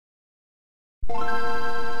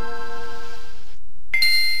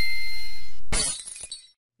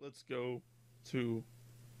Let's go to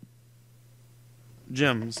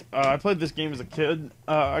gyms. I played this game as a kid.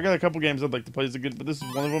 I got a couple games I'd like to play as a kid, but this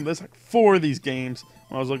is one of them. There's like 4 of these games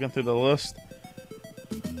when I was looking through the list.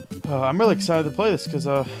 I'm really excited to play this because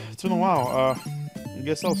it's been a while. I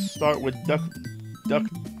guess I'll start with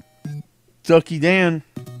Ducky Dan.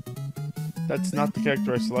 That's not the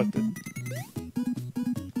character I selected.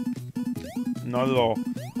 Not at all.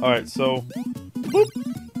 Alright, so... Boop.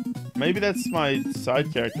 Maybe that's my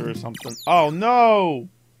side character or something. Oh, no!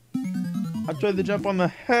 I tried to jump on the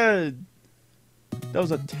head. That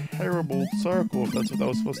was a terrible circle, if that's what that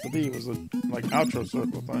was supposed to be. It was a, like, outro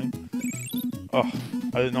circle thing. Oh,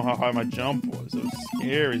 I didn't know how high my jump was. It was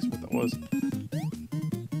scary is what that was.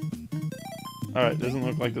 Alright, doesn't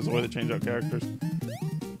look like there's a way to change out characters.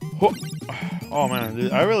 Oh man,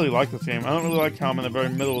 dude, I really like this game. I don't really like how I'm in the very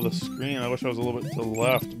middle of the screen. I wish I was a little bit to the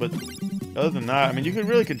left, but other than that, I mean, you can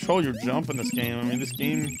really control your jump in this game. I mean, this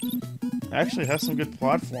game actually has some good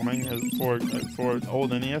platforming for an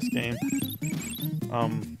old NES game.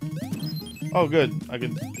 Oh good, I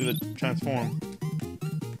can do the transform.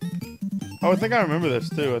 Oh, I think I remember this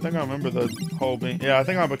too. I think I remember the whole being. Yeah, I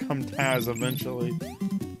think I'll become Taz eventually.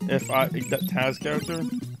 If that Taz character,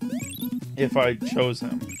 if I chose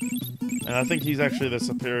him. And I think he's actually the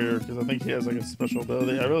superior, because I think he has like a special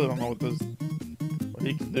ability. I really don't know what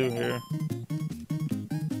he can do here.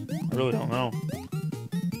 I really don't know.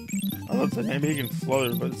 I would say maybe he can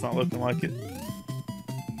flutter, but it's not looking like it.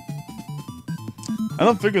 I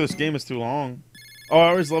don't figure this game is too long. Oh, I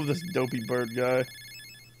always love this dopey bird guy.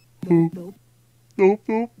 Boop. Boop,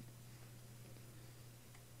 boop.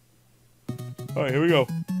 Alright, here we go.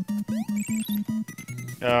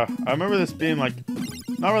 Yeah, I remember this being like,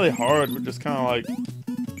 not really hard, but just kind of like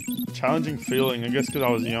challenging feeling. I guess because I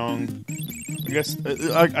was young.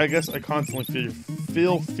 I guess I constantly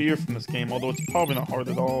feel fear from this game, although it's probably not hard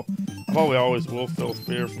at all. I probably always will feel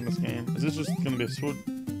fear from this game. Is this just going to be a sword?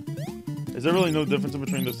 Is there really no difference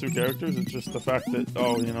between those two characters? It's just the fact that,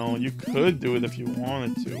 oh, you know, you could do it if you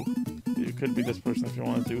wanted to. You could be this person if you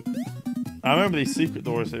wanted to. I remember these secret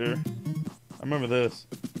doors here. I remember this.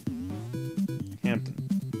 Hampton.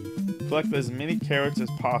 Collect as many carrots as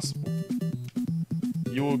possible.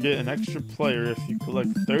 You will get an extra player if you collect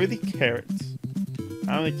 30 carrots.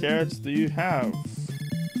 How many carrots do you have?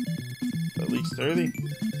 At least 30?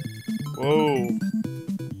 Whoa.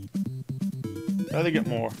 How do I get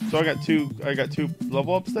more? So I got two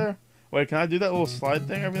level ups there? Wait, can I do that little slide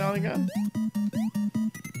thing every now and again?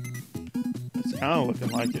 It's kinda looking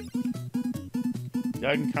like it. Yeah,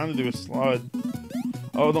 I can kinda do a slide.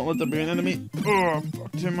 Oh, don't let there be an enemy. Oh, I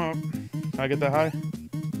fucked him up. Can I get that high?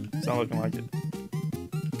 It's not looking like it.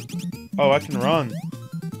 Oh, I can run.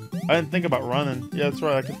 I didn't think about running. Yeah, that's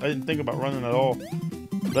right. I didn't think about running at all.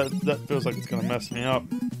 That feels like it's gonna mess me up.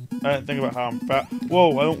 I didn't think about how I'm fast.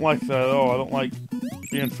 Whoa, I don't like that at all. I don't like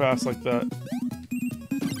being fast like that.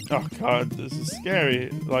 Oh god, this is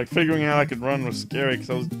scary. Like, figuring out I could run was scary because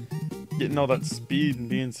I was getting all that speed and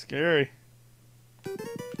being scary.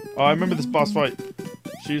 Oh, I remember this boss fight.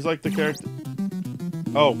 She's like the character.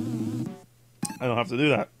 Oh. I don't have to do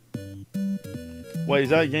that. Wait,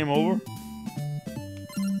 is that game over?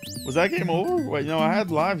 Was that game over? Wait, no, I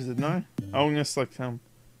had lives, didn't I? Oh, I guess like him.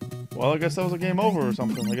 Well, I guess that was a game over or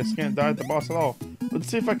something. I guess I can't die at the boss at all. Let's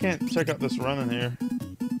see if I can't check out this running here.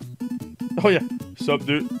 Oh yeah. Sup,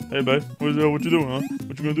 dude? Hey, babe. What you doing, huh?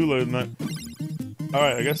 What you gonna do later tonight?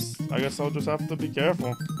 Alright, I guess I'll just have to be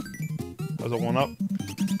careful. There's a 1-up.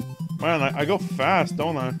 Man, I go fast,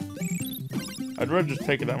 don't I? I'd rather just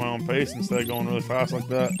take it at my own pace instead of going really fast like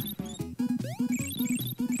that.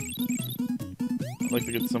 I'd like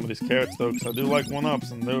to get some of these carrots though, because I do like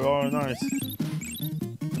 1-ups and they are nice.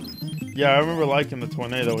 Yeah, I remember liking the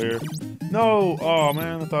tornado here. No! Oh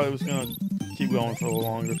man, I thought it was gonna keep going for a little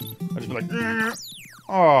longer. I'd just be like,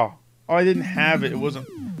 oh, I didn't have it. It wasn't.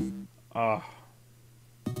 Alright,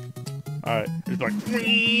 it's like,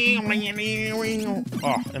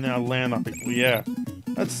 oh, and then I land on people. Yeah,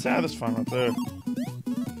 that's satisfying right there.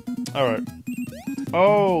 Alright.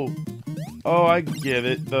 Oh, I get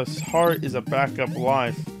it. The heart is a backup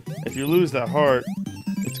life. If you lose that heart,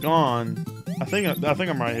 it's gone. I think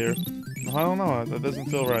I'm right here. I don't know. That doesn't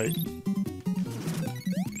feel right.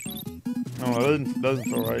 No, it doesn't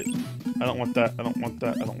feel right. I don't want that. I don't want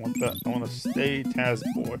that. I don't want that. I want to stay Taz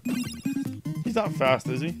boy. He's not fast,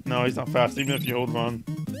 is he? No, he's not fast, even if you hold run.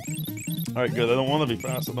 Alright, good. I don't want to be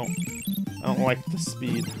fast. I don't like the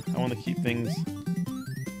speed. I want to keep things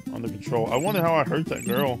under control. I wonder how I hurt that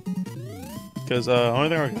girl. Because the only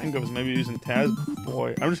thing I can think of is maybe using Taz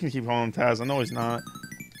boy. I'm just gonna keep calling him Taz. I know he's not.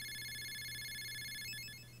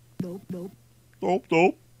 Nope, nope. Nope,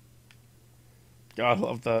 nope. God, I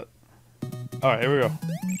love that. Alright, here we go.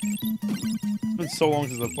 It's been so long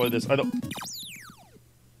since I've played this. I don't...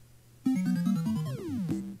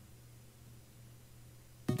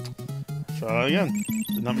 Try that again.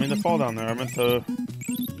 Did not mean to fall down there. I meant to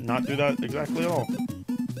not do that exactly at all.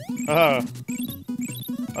 I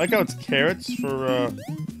like how it's carrots for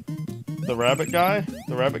the rabbit guy,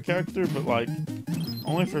 the rabbit character, but like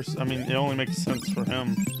only for, I mean, it only makes sense for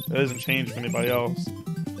him. It doesn't change for anybody else.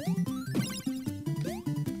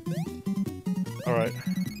 Alright.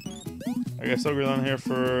 I guess I'll go down here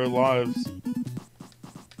for lives.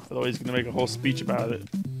 Otherwise he's gonna make a whole speech about it.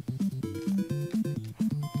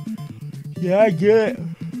 Yeah, I get it.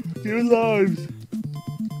 Your lives.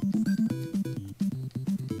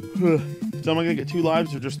 So am I gonna get 2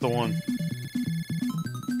 lives or just the 1?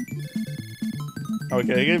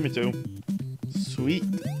 Okay, he gave me 2. Sweet.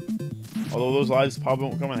 Although those lives probably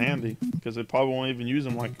won't come in handy, because I probably won't even use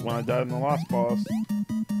them like when I died in the last boss.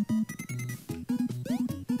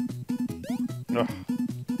 Ugh.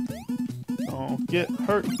 Don't get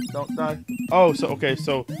hurt. Don't die. Oh, so, okay,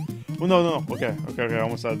 so... Well, no. Okay, I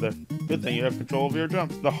almost died there. Good thing you have control of your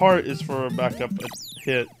jumps. The heart is for a backup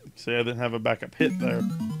hit. See, I didn't have a backup hit there.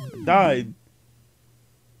 I died.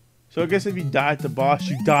 So I guess if you die at the boss,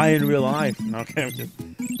 you die in real life. No, okay, I'm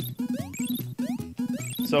kidding.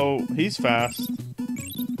 So, he's fast.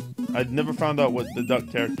 I'd never found out what the duck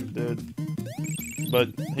character did. But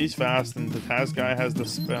he's fast, and the Taz guy has the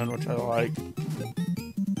spin, which I like.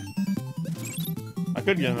 I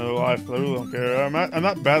could get another life, but I really don't care. I'm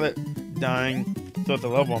not bad at dying throughout the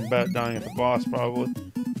level. I'm bad at dying at the boss, probably.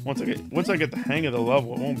 Once I get the hang of the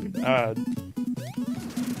level, it won't be bad.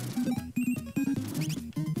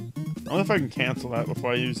 I wonder if I can cancel that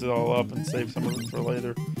before I use it all up and save some of it for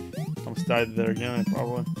later. I almost died there again,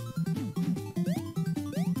 probably.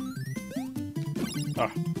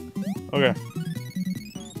 Ah. Okay.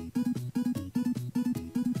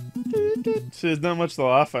 See, there's not much to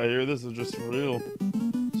laugh at here. This is just real.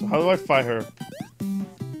 So how do I fight her?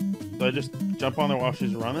 Do I just jump on her while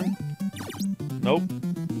she's running? Nope.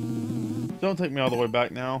 Don't take me all the way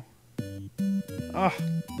back now. I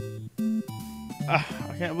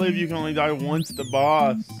can't believe you can only die once at the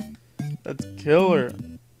boss. That's killer.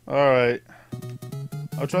 Alright.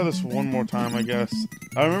 I'll try this one more time, I guess.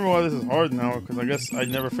 I remember why this is hard now, because I guess I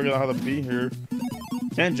never figured out how to be here.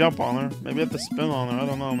 Can't jump on her. Maybe I have to spin on her. I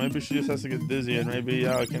don't know. Maybe she just has to get dizzy, and maybe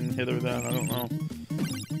I can hit her then. I don't know.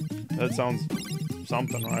 That sounds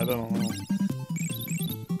something, right? I don't know.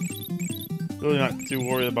 Really not too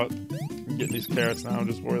worried about getting these carrots now. I'm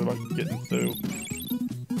just worried about getting through.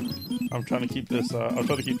 I'm trying to keep this, I'll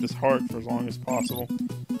try to keep this heart for as long as possible.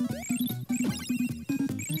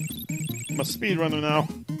 I'm a speedrunner now,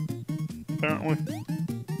 apparently.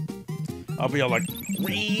 I'll be all like...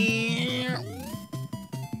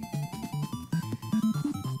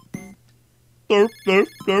 Derp, derp,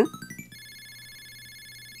 derp.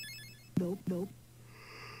 Nope.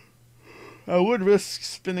 I would risk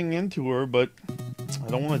spinning into her, but I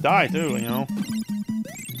don't want to die too, you know?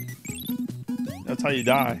 That's how you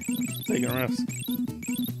die. Taking a risk.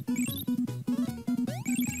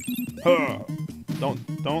 Huh.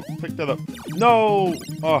 Don't pick that up. No!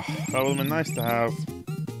 Oh, that would have been nice to have.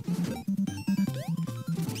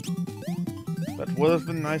 That would have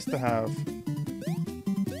been nice to have.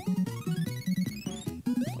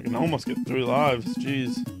 I can almost get 3 lives.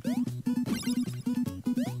 Jeez.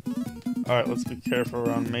 Alright, let's be careful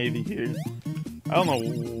around Mavie here. I don't know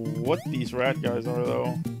what these rat guys are,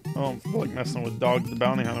 though. I don't feel like messing with Dog the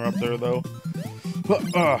Bounty Hunter up there, though.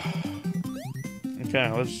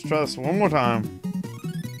 Okay, let's try this one more time.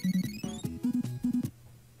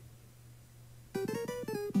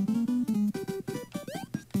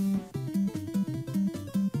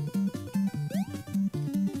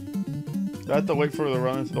 Do I have to wait for her to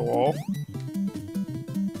run into the wall?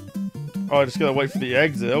 Oh, I just gotta wait for the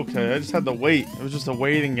exit. Okay, I just had to wait. It was just a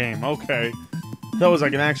waiting game. Okay. That was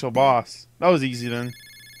like an actual boss. That was easy then.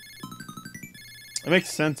 It makes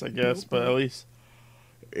sense, I guess, but at least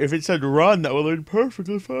if it said run, that would have been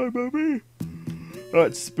perfectly fine by me. Oh,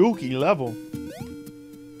 it's spooky level.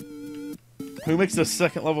 Who makes the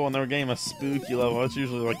second level in their game a spooky level? It's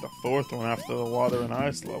usually like the 4th one after the water and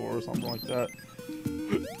ice level or something like that.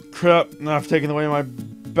 Crap, now I've taken away my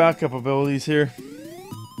backup abilities here.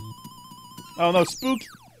 Oh no, spooky!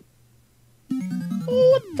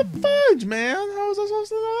 Oh, what the fudge, man? How was I supposed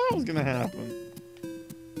to know that was gonna happen?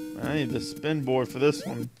 I need the spin board for this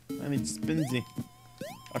one. I need Spinsy.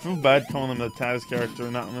 I feel bad calling him the Taz character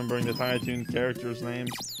and not remembering the Tiny Toons characters'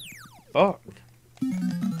 names. Fuck.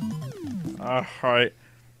 Alright.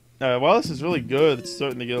 While this is really good, it's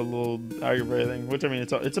starting to get a little aggravating. Which, I mean,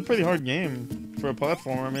 it's a pretty hard game for a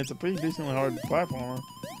platformer. I mean, it's a pretty decently hard platformer.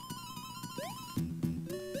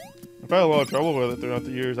 I've had a lot of trouble with it throughout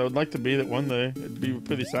the years. I would like to beat it one day. It'd be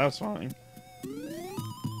pretty satisfying.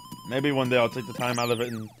 Maybe one day I'll take the time out of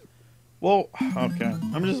it and... Well, okay.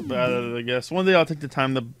 I'm just bad at it, I guess. One day I'll take the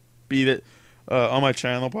time to beat it on my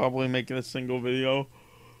channel, probably making a single video.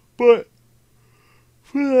 But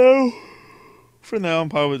for now, I'm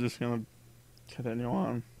probably just gonna continue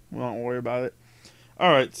on. We won't worry about it.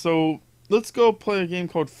 Alright, so let's go play a game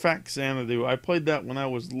called Xanadu. I played that when I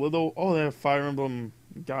was little. Oh, they have Fire Emblem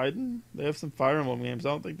Gaiden? They have some Fire Emblem games. I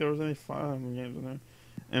don't think there was any Fire Emblem games in there.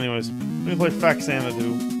 Anyways, let me play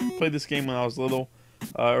Xanadu. Played this game when I was little.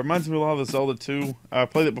 It reminds me a lot of the Zelda 2. I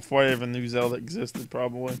played it before I even knew Zelda existed,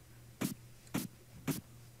 probably.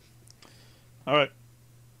 Alright.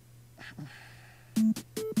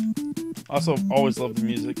 Also, always loved the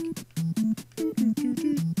music.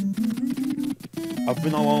 I've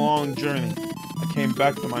been on a long journey. I came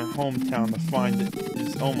back to my hometown to find it.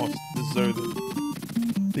 It's almost deserted.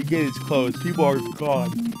 The gate is closed, people are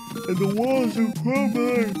gone, and the walls are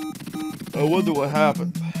crumbling. I wonder what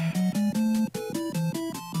happened.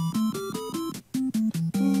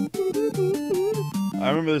 I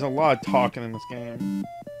remember there's a lot of talking in this game.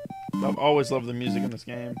 I've always loved the music in this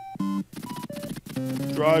game.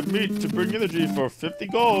 Dried meat to bring energy for 50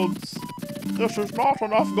 golds. This is not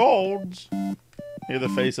enough golds. Hear the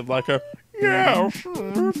face of like a, yes,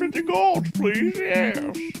 50 golds, please,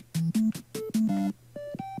 yes.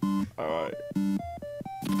 Alright.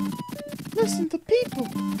 Listen to people.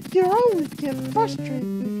 You'll only get frustrated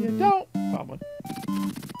if you don't. Probably.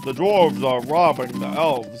 The dwarves are robbing the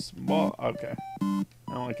elves. Well, okay.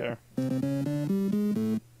 I don't really care.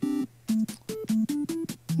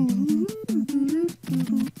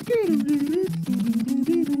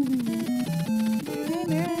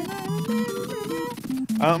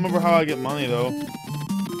 I don't remember how I get money though.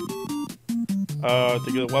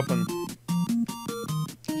 To get a weapon.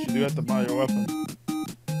 You do have to buy your weapon.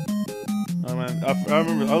 Oh man, I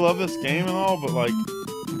remember, I love this game and all, but like,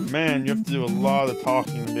 man, you have to do a lot of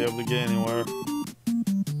talking to be able to get anywhere.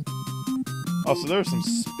 Also, there are some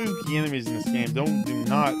spooky enemies in this game. Do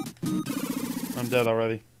not. I'm dead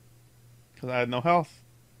already. Because I had no health.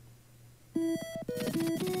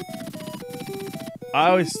 I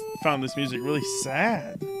always found this music really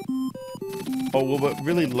sad. Oh, well, but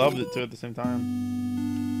really loved it too at the same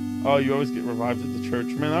time. Oh, you always get revived at the church.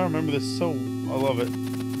 Man, I remember this so... I love it.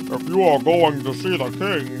 If you are going to see the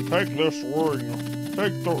king, take this ring.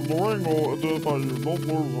 Take the ring or don't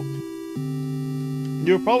lose it.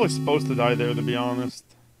 You were probably supposed to die there, to be honest.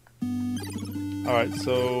 Alright,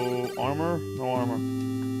 so... Armor? No armor.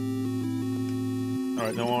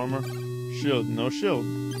 Alright, no armor. Shield? No shield.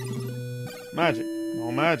 Magic?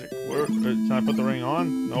 No magic. Where, can I put the ring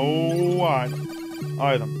on? No item.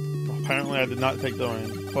 Item. Apparently I did not take the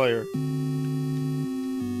ring. Player.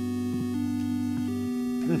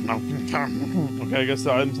 Okay, I guess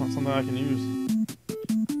the item's not something I can use.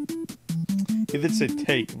 He did say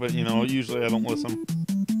take, but you know, usually I don't listen.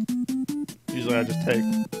 Usually I just take.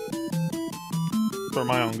 For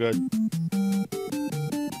my own good.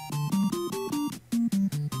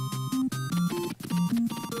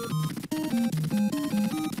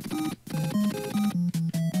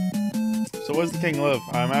 So where does the king live?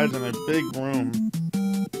 I imagine a big room.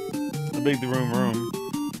 A big room.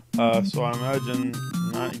 So I imagine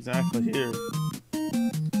not exactly here.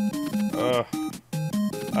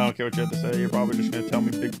 I don't care what you have to say. You're probably just gonna tell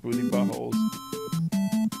me big booty buttholes.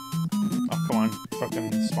 Oh, come on,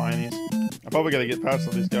 fucking spinies. I probably gotta get past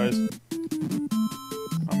all these guys.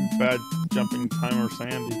 I'm bad jumping timer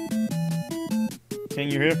Sandy. King,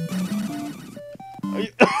 you here? Are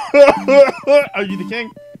you, are you the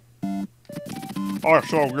king? I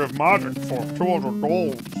shall give magic for 200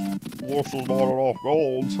 golds. This is not enough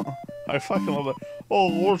golds. I fucking love that. Oh,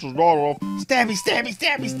 this is not enough. Stabby, stabby,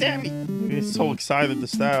 stabby, stabby. He's so excited to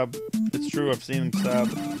stab. It's true, I've seen him stab.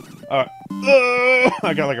 Alright.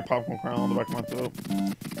 I got like a popcorn kernel on the back of my throat.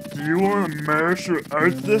 Do you want to mash or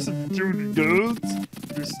ice this and 200 golds?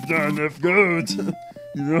 There's not enough golds. You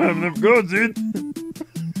don't have enough golds, dude.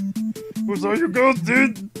 Where's all your golds,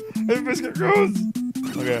 dude? Everybody's got golds.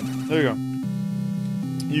 Okay, there you go.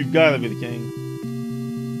 You've got to be the king.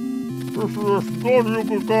 This is good you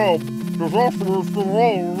can come. This offer is from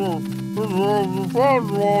all.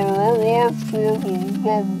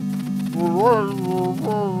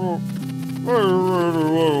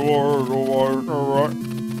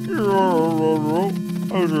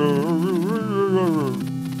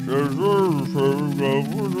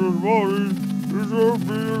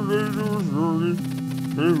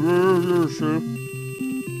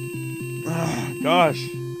 Gosh,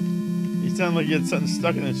 he sounded like he had something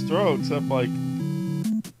stuck in his throat, except like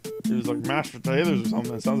it was like mashed potatoes or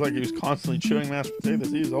something. It sounds like he was constantly chewing mashed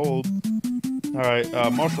potatoes. He's old. Alright,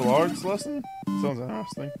 martial arts lesson? Sounds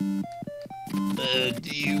interesting. Do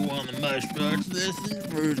you want a martial arts lesson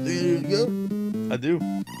first thing to go? I do.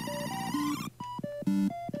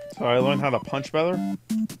 So I learned how to punch better.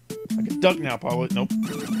 I can duck now, probably. Nope.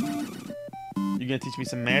 You gonna teach me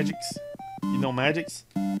some magics? You know magics?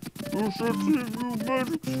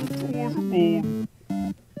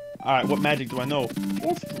 Alright, what magic do I know?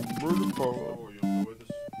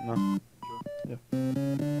 No. Yeah.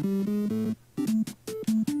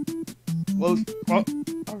 Well, okay.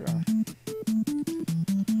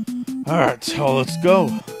 Alright, so let's go.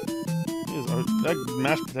 That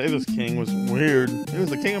mashed potatoes king was weird. He was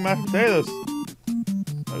the king of mashed potatoes.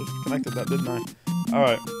 I just connected that, didn't I?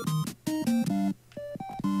 Alright.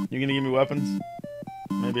 You gonna give me weapons?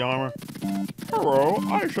 Maybe armor? Hello,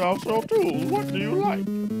 I shall sell tools. What do you like?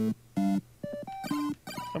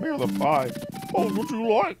 Come here, the pie. Oh, what do you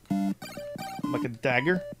like? Like a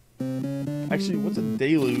dagger? Actually, what's a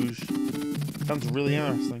deluge? Sounds really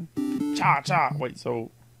interesting. Cha-cha! Wait,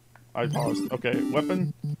 so... I paused. Okay,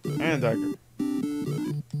 weapon and dagger.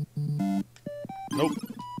 Nope.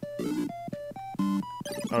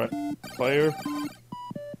 Alright, player.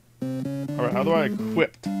 Alright, how do I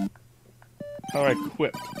equip? How do I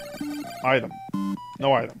equip? Item.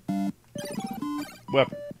 No item.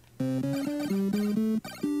 Weapon.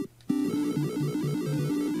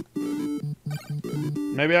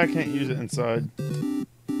 Maybe I can't use it inside.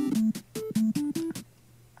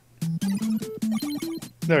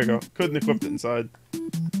 There we go. Couldn't equip it inside.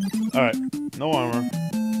 Alright. No armor.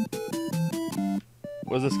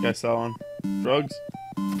 What's this guy selling? Drugs?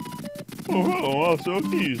 Oh, hello, I'll sell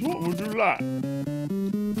keys. What would you like?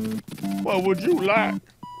 What would you like?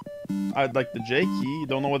 I'd like the J key.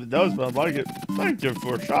 Don't know what it does, but I'd like it. Thank you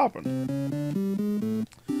for shopping.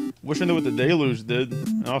 Wish I knew what the deluge did.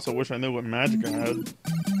 And also wish I knew what magic I had.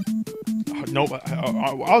 Nope.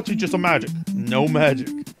 I'll teach you some magic. No magic.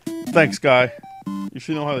 Thanks, guy. You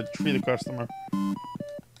should know how to treat a customer.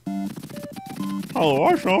 Hello,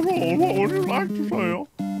 I shop. What would you like to sell?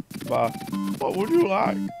 Bye. What would you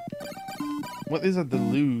like? What is a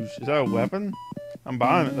deluge? Is that a weapon? I'm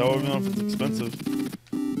buying it though, even though it's expensive.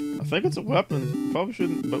 I think it's a weapon. Probably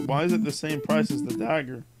shouldn't, but why is it the same price as the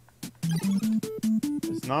dagger?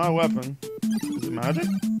 It's not a weapon. Is it magic?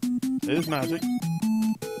 It is magic.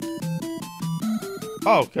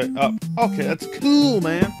 Oh, okay, up. Okay, that's cool,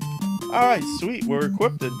 man. Alright, sweet. We're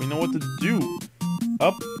equipped. We know what to do.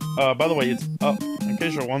 Up. By the way, it's up. In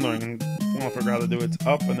case you're wondering and want to figure out how to do it, it's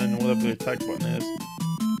up and then whatever the attack button is.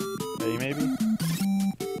 A, maybe?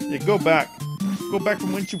 Yeah, go back. Go back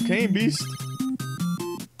from whence you came, beast.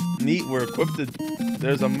 Neat, we're equipped.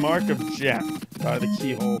 There's a mark of Jack by the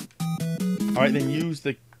keyhole. Alright, then use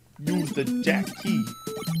the Jack key.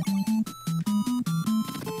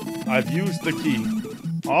 I've used the key.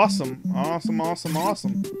 Awesome. Awesome, awesome,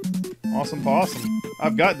 awesome. Awesome possum.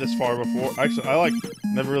 I've got this far before. Actually, I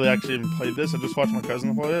never really actually even played this. I just watched my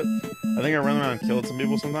cousin play it. I think I ran around and killed some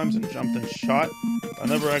people sometimes and jumped and shot. I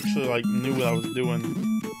never actually knew what I was doing.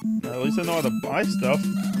 At least I know how to buy stuff.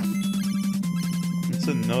 I just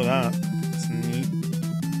didn't know that. It's neat.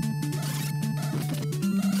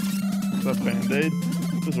 Is that Band-Aid?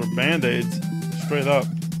 Those are Band-Aids. Straight up.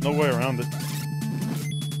 No way around it.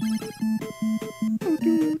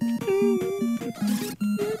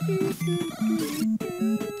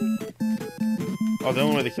 Oh, the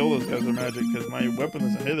only way to kill those guys are magic, because my weapon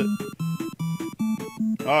doesn't hit it.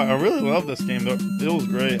 I really love this game, though. It feels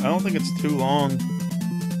great. I don't think it's too long.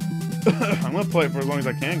 I'm going to play it for as long as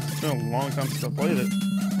I can, because it's been a long time since I played it.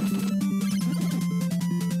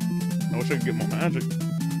 I wish I could get more magic.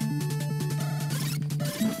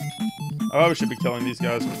 I probably should be killing these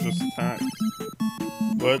guys with just attacks.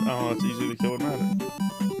 But, I don't know, it's easier to kill with magic.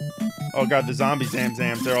 Oh god, the zombie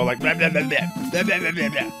zams, they're all like blah blah blah blah blah blah blah blah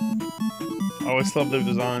blah. I always love their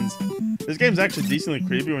designs. This game's actually decently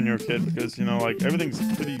creepy when you're a kid because, you know, everything's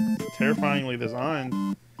pretty terrifyingly designed.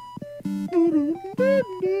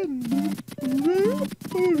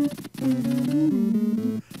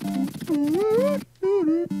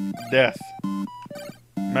 Death.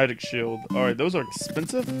 Magic shield. Alright, those are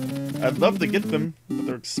expensive. I'd love to get them, but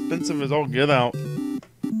they're expensive as all get out.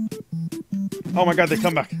 Oh my god, they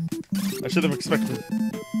come back. I should have expected.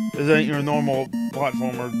 This ain't your normal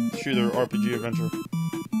platformer, shooter, RPG adventure.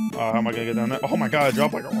 How am I gonna get down there? Oh my god, I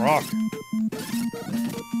dropped like a rock.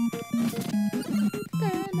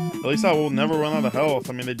 At least I will never run out of health.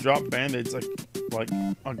 I mean, they drop band-aids like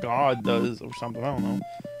a god does or something. I don't know.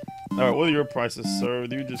 Alright, what are your prices, sir?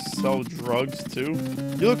 Do you just sell drugs too?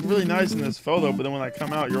 You look really nice in this photo, but then when I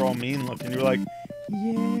come out, you're all mean looking. You're like,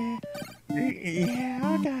 yeah,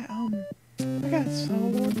 I got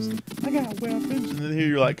swords, I got weapons. And then here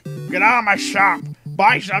you're like, get out of my shop,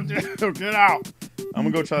 buy something, get out. I'm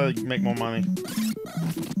gonna go try to make more money.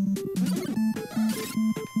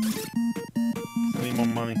 I need more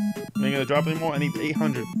money. I ain't gonna drop any more. I need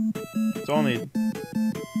 800. That's all I need.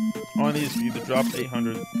 All I need is for you to drop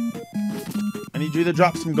 800. I need you to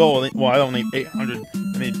drop some gold. Well, I don't need 800.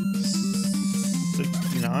 I need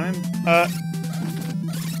 69. I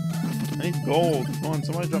need gold. Come on,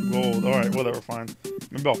 somebody drop gold. All right, whatever, fine.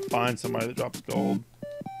 Maybe I'll find somebody that drops gold.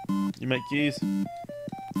 You make keys?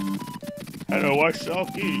 Hello, I sell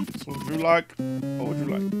keys. What would you like? What would you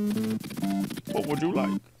like? What would you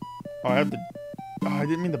like? Oh, I have the... Oh, I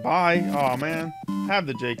didn't mean to buy. Oh, man. I have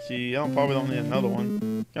the J key. I probably don't need another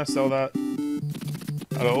one. Can I sell that?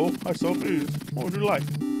 Hello, I sell keys. What would you like?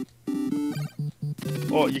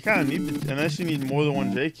 Well, you kind of need the... Unless you need more than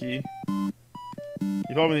one J key.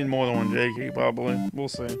 You probably need more than one J key, probably. We'll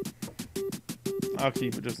see. I'll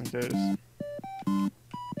keep it just in case.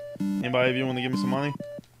 Anybody of you want to give me some money?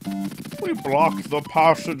 We blocked the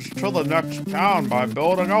passage to the next town by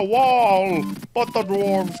building a wall, but the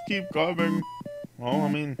dwarves keep coming. Well, I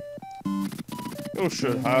mean, you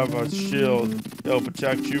should have a shield. It'll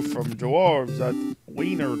protect you from dwarves at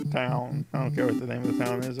Wiener Town. I don't care what the name of the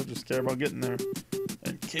town is. I just care about getting there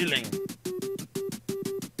and killing.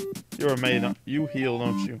 You're a maid. You heal,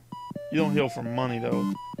 don't you? You don't heal for money,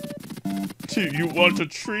 though. Do you want a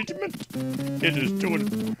treatment? It is doing...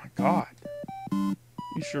 Oh, my God.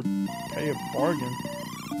 You sure pay a bargain.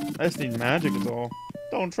 I just need magic is all.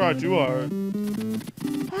 Don't try too hard.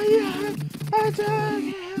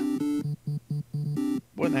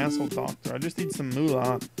 What an asshole doctor. I just need some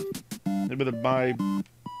moolah. They better buy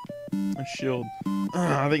a shield.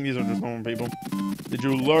 I think these are just normal people. Did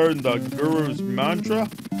you learn the Guru's mantra?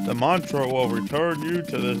 The mantra will return you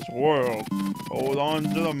to this world. Hold on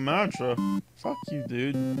to the mantra. Fuck you,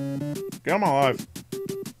 dude. Get out of my life.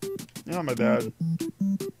 You're not my dad.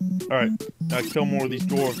 Alright, gotta kill more of these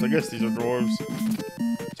dwarves. I guess these are dwarves.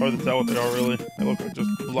 It's hard to tell what they are, really. They look like just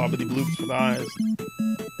blobbity bloops with eyes.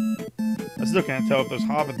 I still can't tell if there's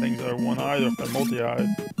hobbit things that are one-eyed or if they're multi-eyed.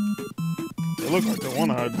 They look like they're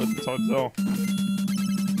one-eyed, but it's hard to tell.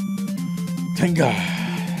 Thank God.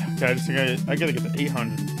 Okay, I just think I gotta get to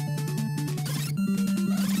 800.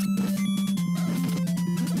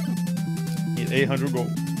 Need 800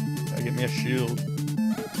 gold. Gotta get me a shield.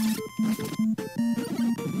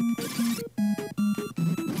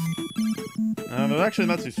 They're actually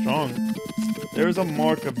not too strong. There's a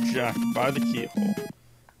mark of Jack by the keyhole.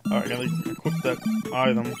 Alright, gotta equip that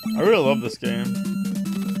item. I really love this game.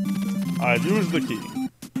 I've used the key.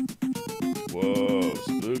 Whoa,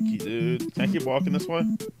 spooky, dude. Can I keep walking this way?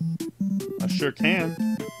 I sure can.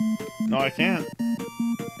 No, I can't.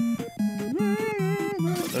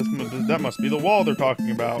 That must be the wall they're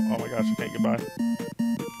talking about. Oh my gosh, I can't get by.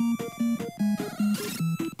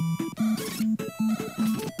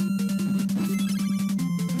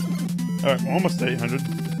 Alright, we're almost to 800.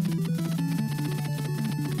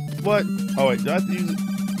 What? Oh wait, do I have to use it?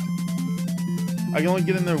 I can only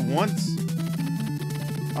get in there once?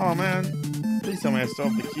 Oh man. Please tell me I still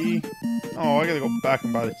have the key. Oh, I gotta go back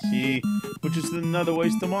and buy the key, which is another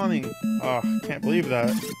waste of money. Oh, can't believe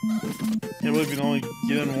that. Can't believe you can only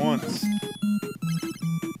get in once.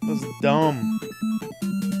 That's dumb.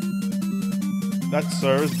 That,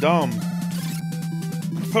 sir, is dumb.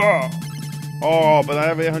 Oh, but I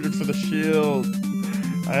have 800 for the shield.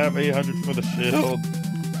 I have 800 for the shield.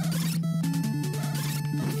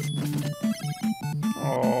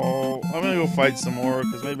 Oh, I'm gonna go fight some more,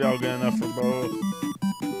 because maybe I'll get enough for both.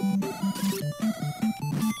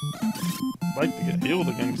 I'd like to get healed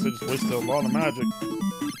again, because I just wasted a lot of magic.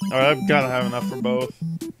 Alright, I've gotta have enough for both.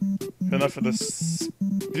 Enough for the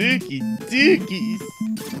spooky dookies.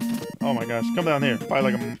 Oh my gosh, come down here. Fight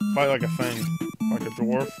like a thing. Like a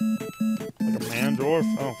dwarf. Like a man dwarf?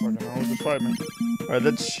 I don't fucking know. Just fight me. Alright,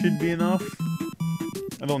 that should be enough.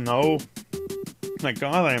 I don't know. My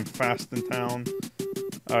god, I am fast in town.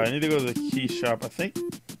 Alright, I need to go to the key shop. I think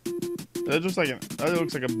that looks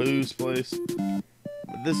like a booze place.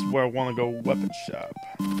 But this is where I want to go, weapon shop.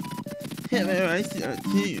 Hello, I sell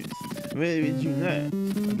keys. Where would you like?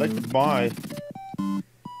 I'd like to buy.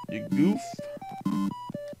 You goof.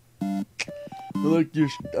 I'd like your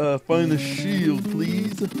find a shield,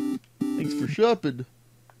 please. Thanks for shopping.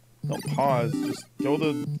 Don't pause. Just go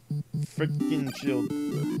to freaking shield.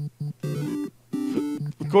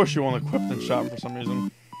 Of course you won't equip and shop for some reason.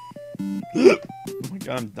 Oh my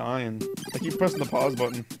god, I'm dying. I keep pressing the pause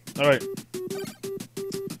button. Alright.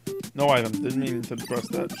 No item. Didn't mean to press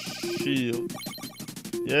that. Shield.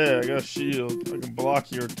 Yeah, I got a shield. I can block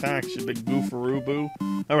your attacks, you big goofaroo-boo.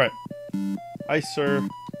 Alright. I, sir,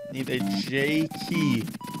 need a J key.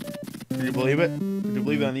 Can you believe it? Can you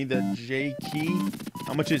believe that I need that J key?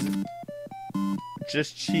 How much is it?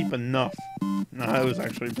 Just cheap enough. Nah, it was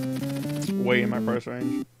actually way in my price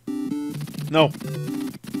range. No.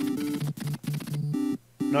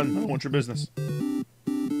 None. I don't want your business. I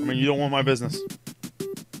mean, you don't want my business.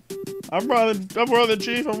 I'm running. I'm running,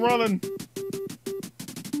 Chief. I'm running.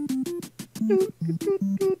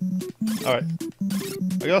 Alright.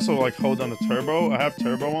 I can also, like, hold down the turbo. I have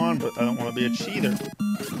turbo on, but I don't want to be a cheater.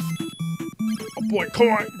 Oh boy,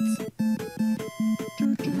 coins!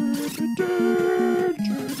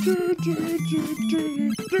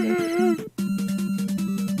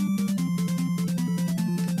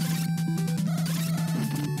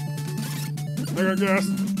 I got gas.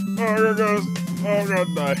 Oh, I got gas. Oh, I'm gonna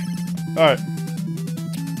die. Alright.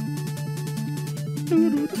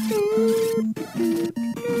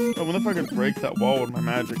 I wonder if I could break that wall with my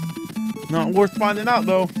magic. Not worth finding out,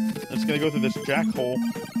 though. I'm just gonna go through this jackhole.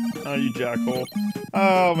 Oh, you jackhole.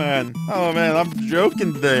 Oh, man. Oh, man. I'm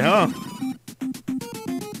joking today, huh?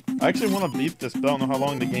 I actually want to beat this, but I don't know how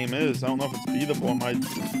long the game is. I don't know if it's beatable in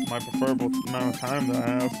my preferable amount of time that I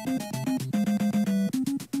have.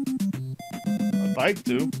 I'd like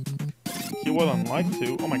to. You wouldn't like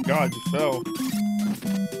to. Oh, my God. You fell.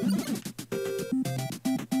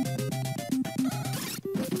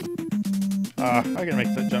 I can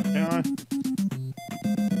make that jump, can't I?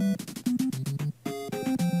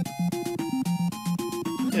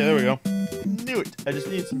 Yeah, there we go. Knew it. I just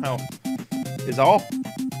need some help. Is all.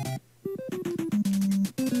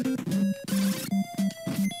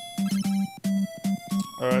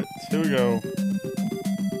 Alright, here we go.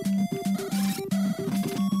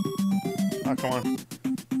 Ah, come on.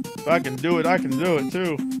 If I can do it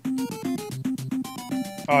too.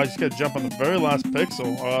 Oh, I just gotta jump on the very last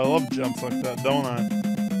pixel. Oh, I love jumps like that, don't I?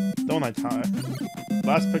 Don't I, Ty?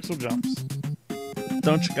 Last pixel jumps.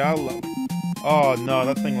 Don't you gotta love it? Oh, no,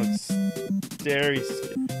 that thing looks scary.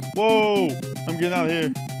 Whoa! I'm getting out of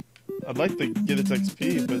here. I'd like to get its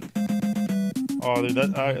XP, but... Oh, dude,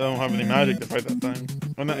 I don't have any magic to fight that thing.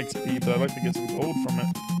 Well, not XP, but I'd like to get some gold from it.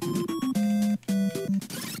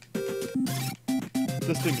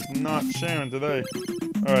 This thing's not sharing today.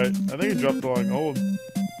 Alright, I think it dropped a lot of gold.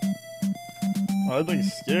 Oh, that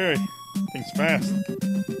thing's scary. That thing's fast.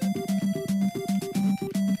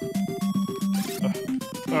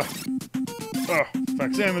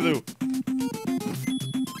 Faxanadu!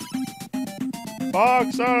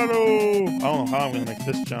 Foxanadu! I don't know how I'm gonna make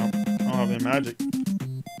this jump. I don't have any magic. I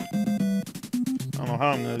don't know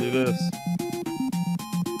how I'm gonna do this.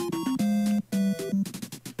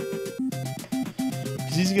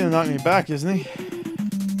 Because he's gonna knock me back, isn't he?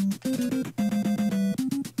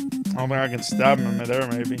 I don't think I can stab him in midair,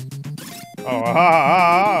 maybe. Oh,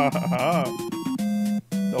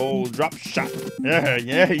 the old drop shot. Yeah.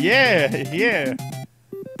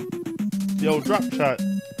 The old drop shot.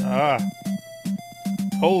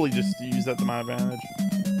 Totally just use that to my advantage.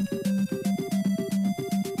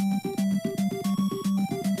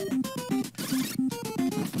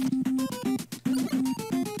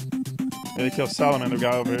 Yeah, they kill Salamander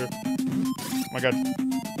guy over here. Oh my god.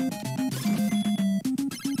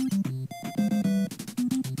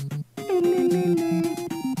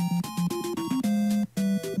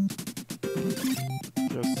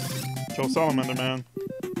 Just kill Salamander, man.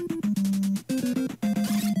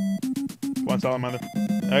 Come on, Salamander.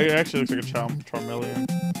 It actually looks like a Charmeleon.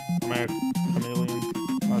 I mean, a chameleon.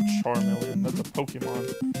 Not Charmeleon. That's a Pokemon.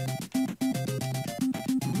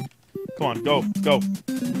 Come on, go.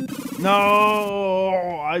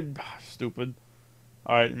 No! I'm stupid.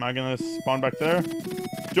 Alright, am I gonna spawn back there?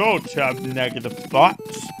 Don't have negative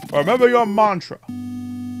thoughts. Remember your mantra.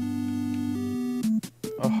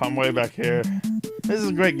 Oh, I'm way back here. This is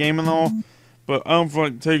a great game and all, but I don't feel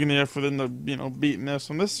like taking the effort into, beating this.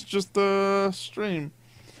 And this is just a stream.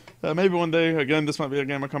 Maybe one day, again, this might be a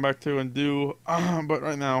game I come back to and do. But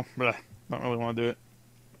right now, don't really want to do it.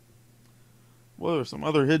 What are some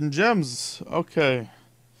other hidden gems? Okay.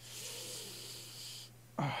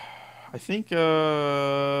 I think,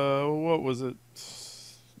 what was it?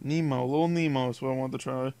 Nemo. Little Nemo is what I wanted to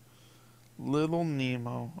try. Little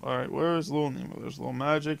Nemo. Alright, where is Little Nemo? There's Little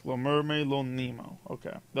Magic, Little Mermaid, Little Nemo.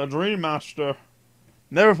 Okay. The Dream Master.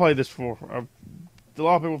 Never played this before. A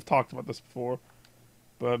lot of people have talked about this before,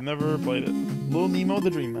 but I've never played it. Little Nemo the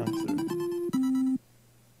Dream Master.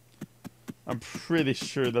 I'm pretty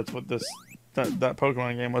sure that's what that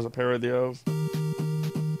Pokemon game was a parody of.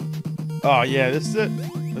 Oh yeah, this is it.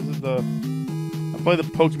 This is the. I played the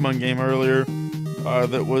Pokemon game earlier.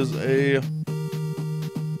 That was a.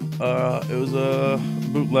 It was a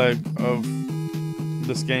bootleg of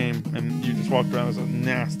this game, and you just walked around as a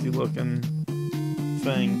nasty looking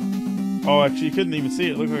thing. Oh, actually, you couldn't even see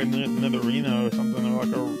it. It looked like another arena or something, or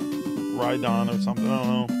like a Rhydon or something. I don't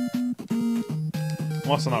know.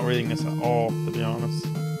 I'm also not reading this at all, to be honest.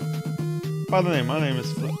 By the name, my name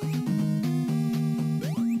is Flip.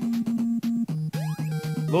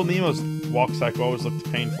 Little Nemo's walk cycle always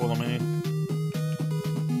looked painful to me.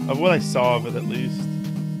 Of what I saw of it, at least.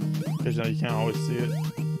 Because, you know, you can't always see it.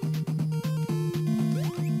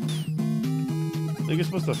 I think you're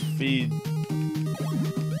supposed to feed.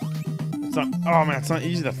 It's not. Oh man, it's not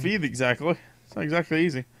easy to feed exactly. It's not exactly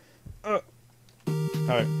easy. Alright.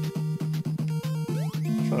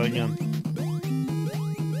 Try that again.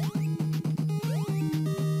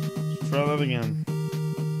 Let's try that again.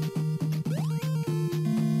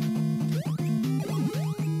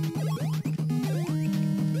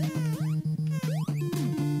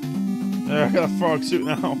 There, I got a frog suit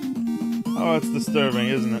now. Oh, it's disturbing,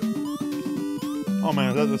 isn't it? Oh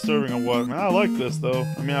man, is that disturbing or what? Man, I like this though.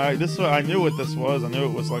 I mean, I knew what this was. I knew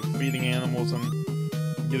it was like feeding animals and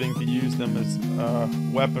getting to use them as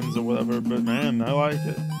weapons or whatever. But man, I like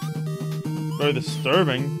it. Very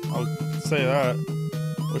disturbing. I'll say that.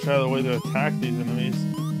 Wish I had a way to attack these enemies,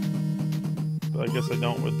 but I guess I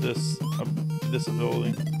don't with this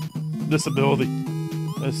disability. Disability.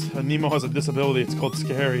 Nemo has a disability. It's called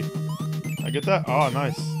scary. I get that? Oh,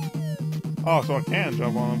 nice. Oh, so I can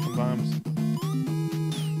jump on them sometimes.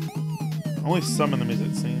 Only some enemies,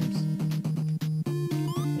 it seems.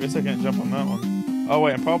 I guess I can't jump on that one. Oh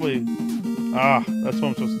wait, I'm probably. Ah, that's what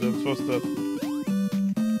I'm supposed to do.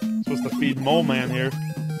 I'm supposed to feed Mole Man here.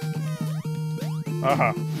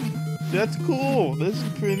 Aha. That's cool. This is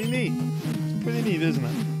pretty neat. It's pretty neat, isn't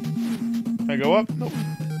it? Can I go up? Nope.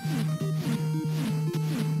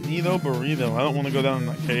 Neato burrito. I don't want to go down in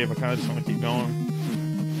that cave. I kind of just want to keep going.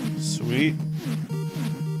 Sweet.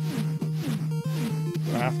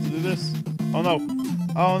 Do I have to do this? Oh no.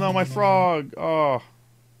 Oh no, my frog. Oh.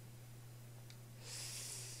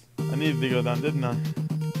 I needed to go down, didn't I?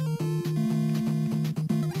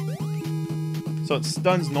 So it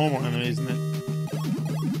stuns normal enemies and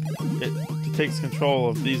it takes control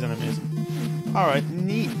of these enemies. Alright,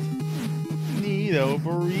 neat. Neato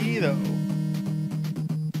burrito.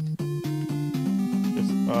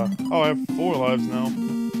 Oh, I have 4 lives now.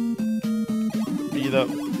 Beat up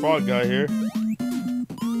frog guy here.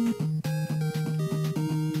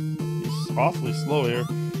 He's awfully slow here.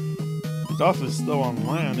 He's awfully slow on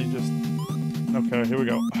land. He just... Okay, here we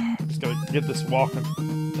go. Just gotta get this walking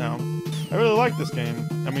down. I really like this game.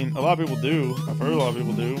 I mean, a lot of people do. I've heard a lot of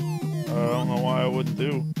people do. I don't know why I wouldn't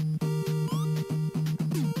do.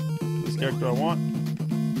 This character I want.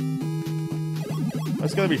 I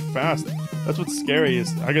just gotta be fast. That's what's scary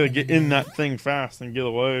is I gotta get in that thing fast and get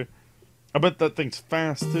away. I bet that thing's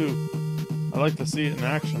fast too. I like to see it in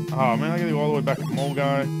action. Oh man, I gotta go all the way back to Mole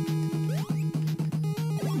Guy.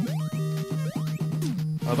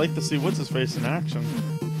 I'd like to see what's his face in action.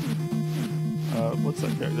 What's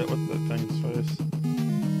that character? What's that thing's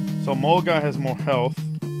face? So Mole Guy has more health.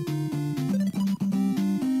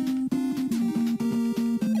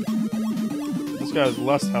 This guy has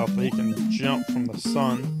less health, but he can jump from the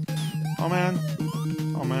sun. Oh man.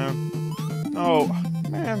 Oh man. Oh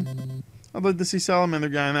man. I'd like to see Salamander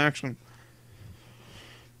Guy in action.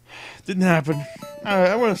 Didn't happen.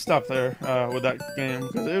 Alright, I'm gonna stop there with that game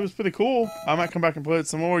because it was pretty cool. I might come back and play it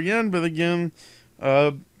some more again, but again,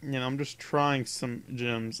 you know, I'm just trying some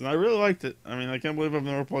gyms and I really liked it. I mean, I can't believe I've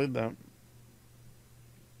never played that.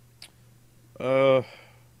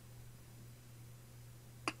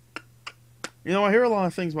 You know, I hear a lot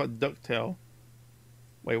of things about Ducktail.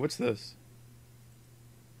 Wait, what's this?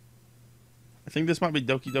 I think this might be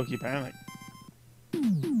Doki Doki Panic.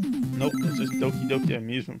 Nope, it's just Doki Doki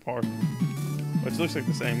Amusement Park. Which looks like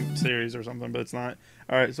the same series or something, but it's not.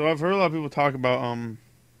 Alright, so I've heard a lot of people talk about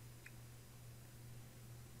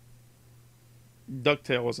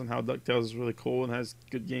DuckTales and how DuckTales is really cool and has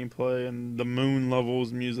good gameplay and the moon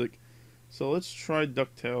levels music. So let's try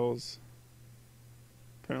DuckTales.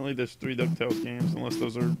 Apparently there's 3 DuckTales games, unless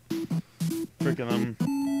those are freaking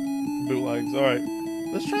bootlegs. Alright,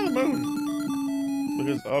 let's try the moon.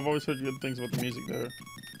 Because I've always heard good things about the music there.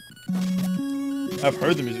 I've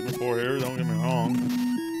heard the music before here, don't get me wrong.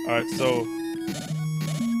 Alright, so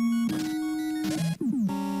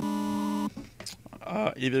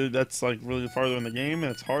either that's like really farther in the game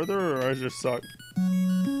and it's harder, or I just suck.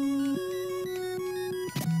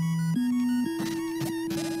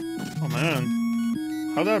 Oh man.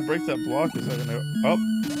 How did I break that block a second ago? Oh.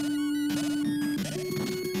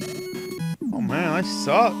 Oh man, I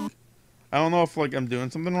suck. I don't know if like I'm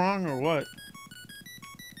doing something wrong or what.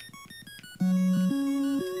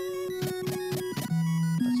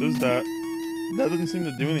 So is that. That doesn't seem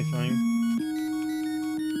to do anything.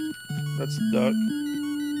 That's duck.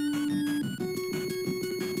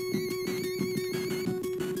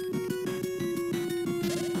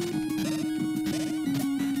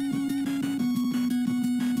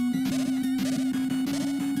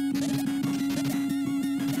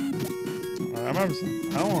 I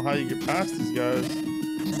don't know how you get past these guys.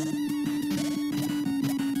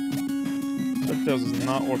 DuckTales is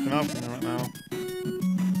not working out for me right now.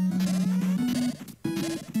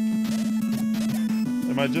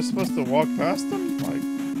 Am I just supposed to walk past them?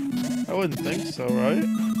 Like, I wouldn't think so, right?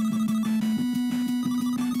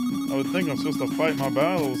 I would think I'm supposed to fight my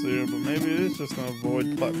battles here, but maybe it is just an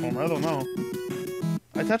avoid platform. I don't know.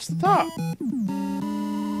 I touched the top.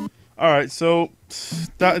 Alright, so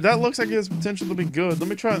that looks like it has potential to be good. Let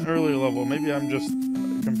me try an earlier level. Maybe I'm just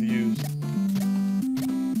confused.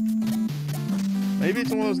 Maybe it's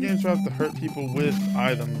one of those games where I have to hurt people with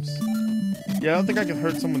items. Yeah, I don't think I can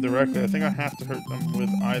hurt someone directly. I think I have to hurt them with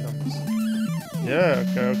items. Yeah,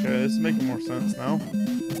 okay. This is making more sense now.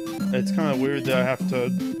 It's kind of weird that I have to...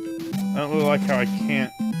 I don't really like how I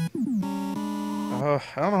can't... I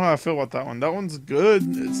don't know how I feel about that one. That one's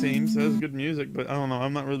good, it seems. It has good music, but I don't know.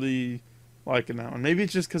 I'm not really liking that one. Maybe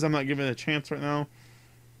it's just because I'm not giving it a chance right now.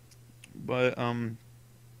 But, I'm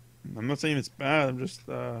not saying it's bad. I'm just,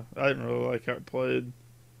 I didn't really like how it played.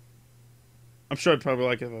 I'm sure I'd probably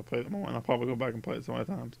like it if I played it more, and I'll probably go back and play it some other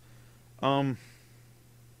times.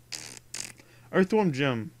 Earthworm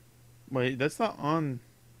Jim. Wait, that's not on...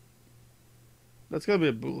 That's gotta be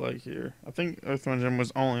a bootleg here. I think Earthworm Jim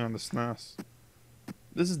was only on the SNES.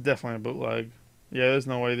 This is definitely a bootleg. Yeah, there's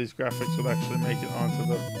no way these graphics would actually make it onto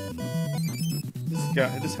the...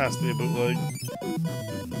 This has to be a bootleg.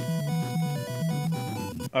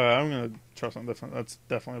 Alright, I'm gonna try something different. That's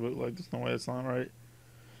definitely a bootleg. There's no way it's not right.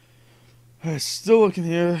 Alright, still looking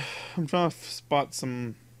here. I'm trying to spot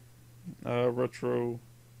some retro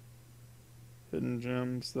hidden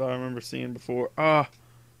gems that I remember seeing before.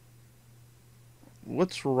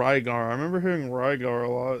 What's Rygar? I remember hearing Rygar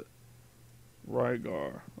a lot.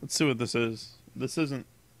 Rygar. Let's see what this is. This isn't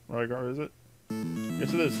Rygar, is it?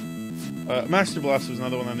 Yes, it is. Master Blast was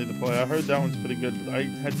another one I need to play. I heard that one's pretty good, but I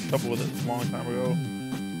had trouble with it a long time ago.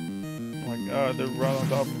 Oh my god, they're right on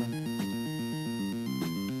top of me.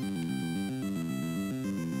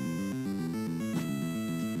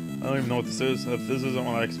 I don't even know what this is. If this isn't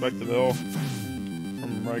what I expected at all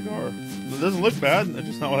from Rygar. It doesn't look bad, it's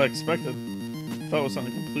just not what I expected. I thought it was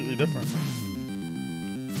something completely different.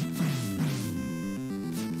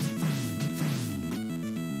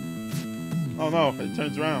 Oh no, it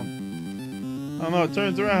turns around. Oh no, it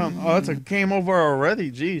turns around. Oh, that's a game over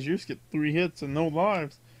already. Jeez, you just get 3 hits and no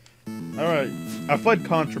lives. Alright. I've played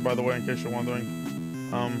Contra, by the way, in case you're wondering.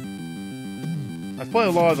 I've played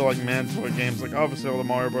a lot of the, like, mandatory games. Like, obviously all the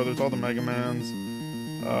Mario Brothers, all the Mega Mans,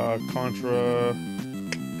 Contra,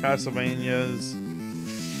 Castlevanias.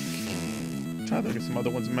 I'm trying to think of some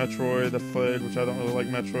other ones. Metroid I've played, which I don't really like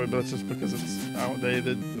Metroid, but it's just because it's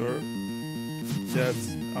outdated, or... Yeah,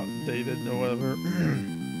 it's outdated or whatever.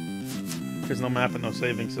 There's no map and no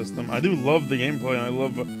saving system. I do love the gameplay, and I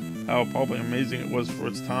love how probably amazing it was for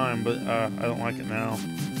its time, but I don't like it now.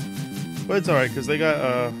 But it's alright, because they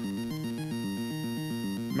got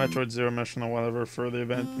Metroid Zero Mission or whatever for the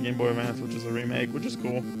Game Boy Advance, which is a remake, which is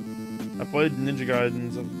cool. I played Ninja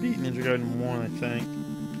Gaidens. I've beat Ninja Gaiden 1, I think.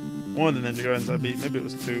 One of the Ninja Gaidens I beat. Maybe it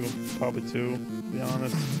was 2. Probably 2, to be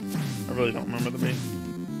honest. I really don't remember to be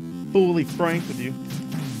fully frank with you.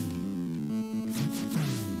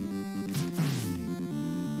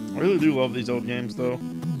 I really do love these old games, though.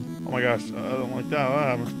 Oh my gosh, I don't like that. What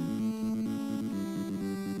happened?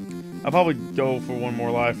 I'll probably go for one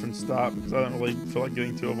more life and stop, because I don't really feel like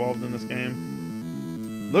getting too involved in this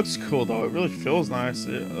game. Looks cool, though. It really feels nice.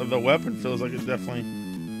 The weapon feels like it definitely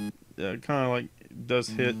kind of like does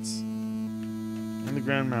hits. In the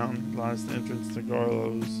Grand Mountain lies the entrance to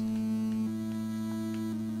Garlo's.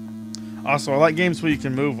 Also, I like games where you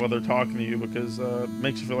can move while they're talking to you, because it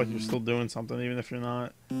makes you feel like you're still doing something, even if you're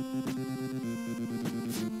not.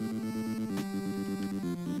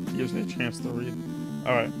 It gives me a chance to read.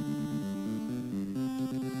 Alright.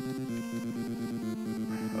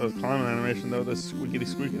 climbing animation though, the squeakity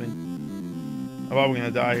squeakity. I'm probably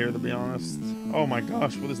gonna die here, to be honest. Oh my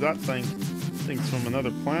gosh, what is that thing? Thing's from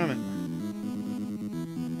another planet.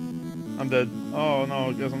 I'm dead. Oh no,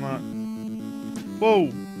 I guess I'm not. Whoa!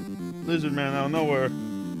 Lizard man out of nowhere.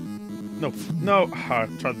 No, no! I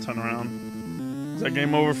tried to turn around. Is that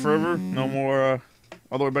game over forever? No more,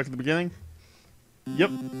 all the way back at the beginning?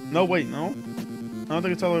 Yep. No, wait, no. I don't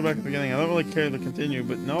think it's all the way back at the beginning. I don't really care to continue,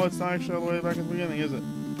 but no, it's not actually all the way back at the beginning, is it?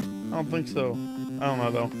 I don't think so. I don't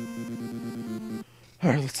know, though.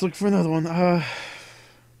 Alright, let's look for another one. I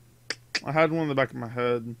had one in the back of my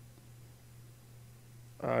head.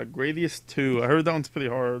 Gradius 2. I heard that one's pretty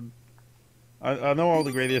hard. I know all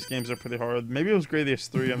the Gradius games are pretty hard. Maybe it was Gradius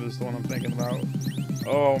 3, and this is the one I'm thinking about.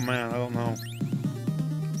 Oh, man, I don't know.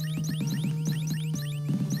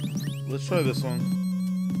 Let's try this one.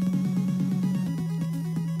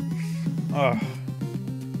 Oh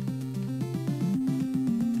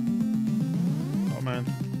man.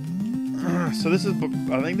 So this is,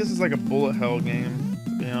 I think this is like a bullet hell game,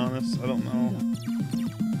 to be honest. I don't know.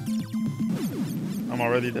 I'm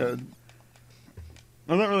already dead.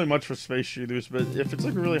 I'm not really much for space shooters, but if it's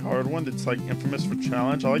like a really hard one that's like infamous for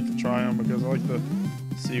challenge, I like to try them because I like to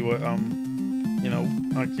see what, you know,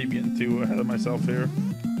 I keep getting too ahead of myself here.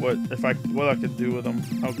 What I could do with them,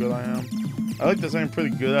 how good I am. I like to say I'm pretty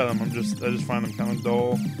good at them. I just find them kind of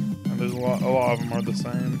dull, and there's a lot of them are the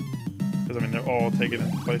same. Because I mean they're all taking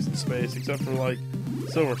place in space, except for like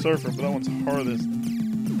Silver Surfer, but that one's hardest.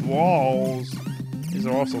 Walls. These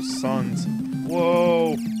are also suns.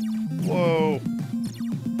 Whoa, whoa.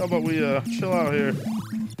 How about we chill out here?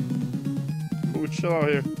 We chill out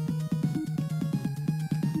here.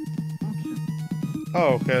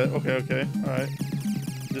 Oh, okay, all right.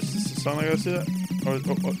 This is the sun. I gotta see that.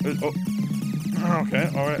 Oh. Okay,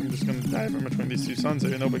 all right. I'm just gonna dive in between these two suns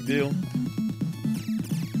here. No big deal.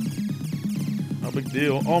 No big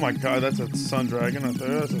deal. Oh my god, that's a sun dragon right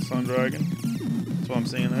there. That's a sun dragon. That's what I'm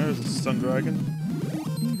seeing there. Is a sun dragon.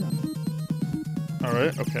 All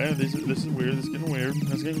right. Okay. This is weird. This is getting weird.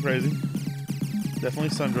 This is getting crazy. Definitely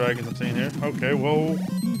sun dragons I'm seeing here. Okay. Whoa.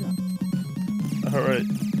 All right.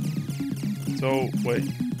 So wait.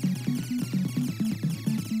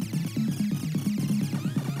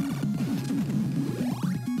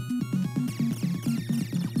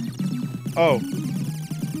 Oh.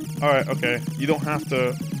 Alright, okay. You don't have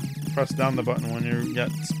to press down the button when you got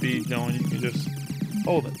speed going. You can just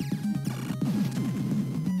hold it.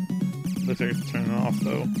 Looks like it's turning it off,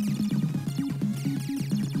 though.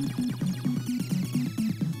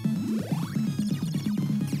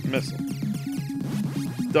 Missile.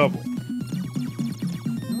 Double.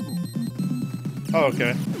 Oh,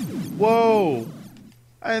 okay. Whoa!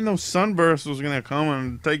 I didn't know Sunburst was gonna come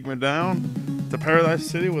and take me down to Paradise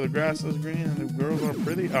City where the grass is green and the girls are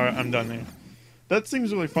pretty. Alright, I'm done here. That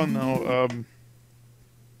seems really fun though.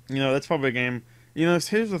 You know, that's probably a game. You know,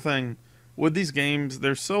 here's the thing. With these games,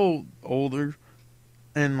 they're so older.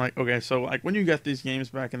 And like, okay, so like when you got these games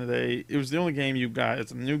back in the day, it was the only game you got.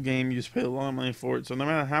 It's a new game. You just paid a lot of money for it. So no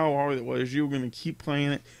matter how hard it was, you were going to keep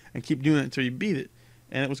playing it and keep doing it until you beat it.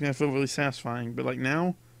 And it was going to feel really satisfying. But like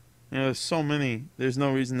now, you know, there's so many. There's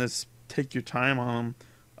no reason to take your time on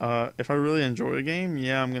them. If I really enjoy a game,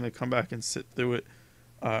 yeah, I'm going to come back and sit through it.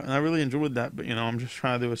 And I really enjoyed that, but, you know, I'm just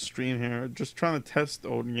trying to do a stream here. Just trying to test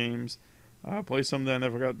old games. Play some that I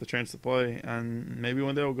never got the chance to play. And maybe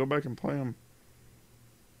one day I'll go back and play them.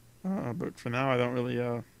 But for now, I don't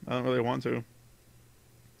really want to.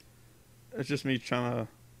 It's just me trying to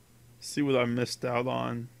see what I missed out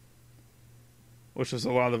on. Which is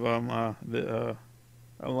a lot of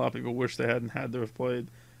a lot of people wish they hadn't had to have played.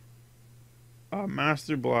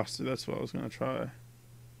 Master Blaster, that's what I was going to try.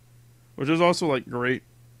 Which is also, like, great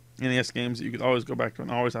NES games that you could always go back to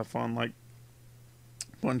and always have fun. Like,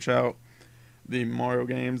 Punch-Out, the Mario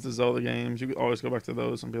games, the Zelda games. You could always go back to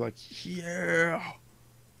those and be like, yeah!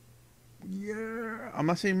 Yeah! I'm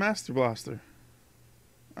not saying Master Blaster.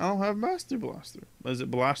 I don't have Master Blaster. Is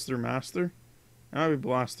it Blaster Master? It might be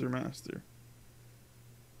Blaster Master.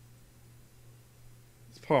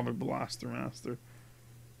 It's probably Blaster Master.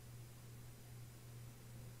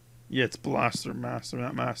 Yeah, it's Blaster Master,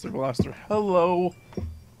 not Master Blaster. Hello!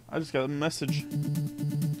 I just got a message.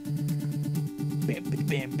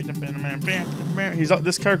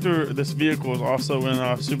 This character, this vehicle is also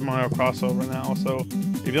in Super Mario Crossover now, so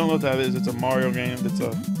if you don't know what that is, it's a Mario game that's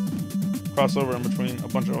a crossover in between a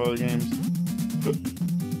bunch of other games.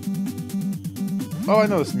 Oh, I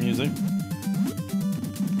know this music.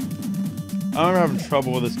 I remember having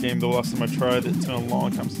trouble with this game the last time I tried it. It's been a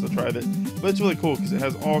long time since I tried it. But it's really cool because it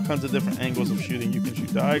has all kinds of different angles of shooting. You can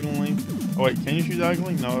shoot diagonally, Oh wait, can you shoot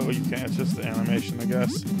diagonally? No, you can't. It's just the animation, I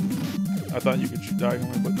guess. I thought you could shoot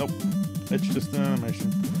diagonally, but nope. It's just an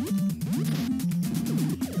animation.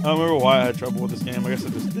 I don't remember why I had trouble with this game. I guess I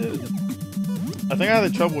just did. I think I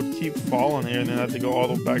had trouble with keep falling here, and then I had to go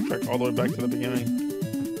backtrack all the way back to the beginning.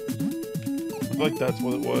 I feel like that's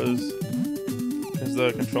what it was. Because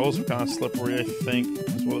the controls were kind of slippery, I think,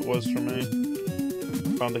 is what it was for me.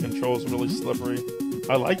 I found the controls really slippery.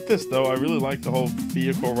 I like this, though. I really like the whole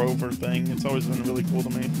vehicle rover thing. It's always been really cool to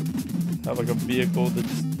me. Have like a vehicle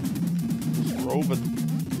that's just roving.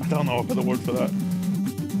 I don't know the word for that.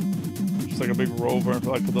 Just like a big rover. I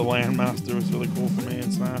feel like the Landmaster was really cool for me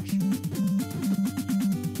in Smash.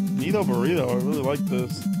 Neato Burrito. I really like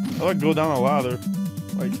this. I like go down a ladder.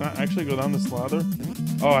 Wait, can I actually go down this ladder?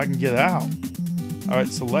 Oh, I can get out. Alright,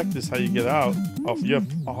 select this how you get out. Oh, you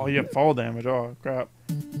have fall damage. Oh, crap.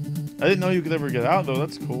 I didn't know you could ever get out, though.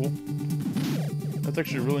 That's cool. That's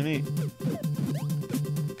actually really neat.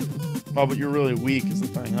 Oh, but you're really weak is the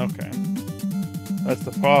thing. Okay. That's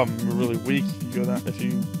the problem. You're really weak if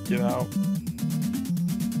you get out.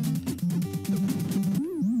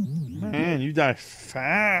 Man, you die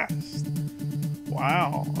fast.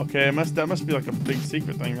 Wow. Okay, that must be like a big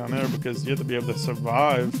secret thing down there because you have to be able to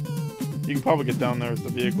survive. You can probably get down there with the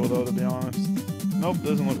vehicle, though, to be honest. Nope,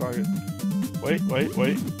 doesn't look like it.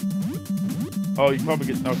 Wait. Oh, you can probably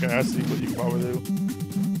get... Okay, I see what you can probably do.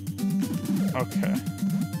 Okay.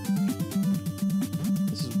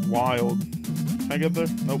 This is wild. Can I get there?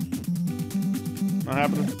 Nope. Not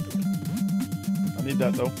happening. I need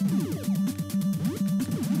that, though.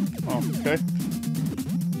 Oh, okay.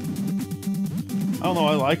 I don't know,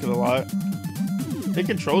 I like it a lot. It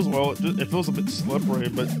controls well. It feels a bit slippery,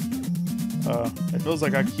 but... it feels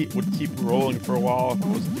like I would keep rolling for a while if I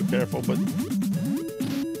wasn't too careful, but...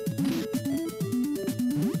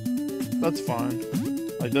 That's fine.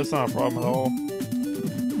 Like, that's not a problem at all.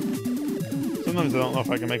 Sometimes I don't know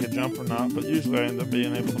if I can make a jump or not, but usually I end up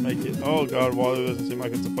being able to make it. Oh god, water doesn't seem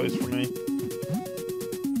like it's a place for me.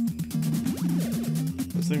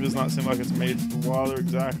 This thing does not seem like it's made for water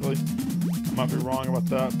exactly. I might be wrong about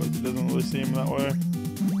that, but it doesn't really seem that way.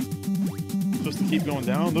 Just to keep going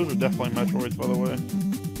down? Those are definitely Metroids, by the way.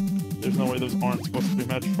 There's no way those aren't supposed to be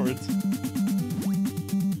Metroids.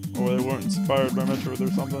 Or they weren't inspired by Metroid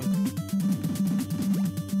or something.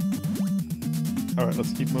 Alright,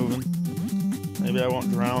 let's keep moving. Maybe I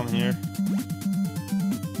won't drown here.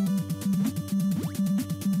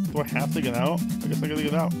 Do I have to get out? I guess I gotta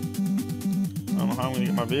get out. I don't know how I'm gonna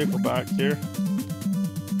get my vehicle back here.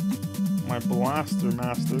 My Blaster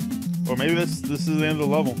Master. Or maybe this is the end of the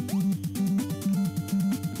level.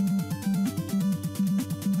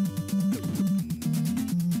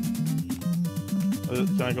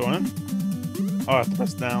 Can I go in? Oh, I have to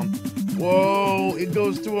press down. Whoa, it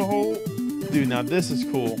goes through a hole. Dude, now this is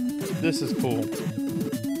cool. This is cool.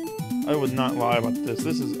 I would not lie about this.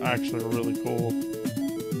 This is actually really cool.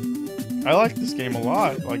 I like this game a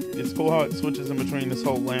lot. Like, it's cool how it switches in between this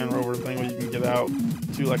whole Land Rover thing where you can get out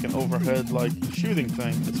to like an overhead like shooting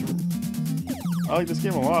thing. I like this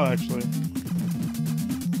game a lot, actually.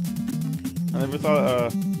 I never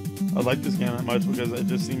thought I liked this game that much because it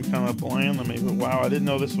just seemed kind of bland to me. But wow, I didn't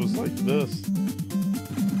know this was like this.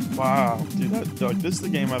 Wow, dude, like this is the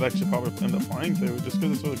game I'd actually probably end up playing through just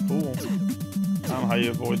because it's really cool. I don't know how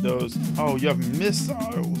you avoid those. Oh, you have missiles.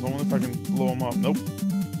 I wonder if I can blow them up. Nope.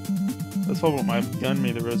 Let's hope what my gun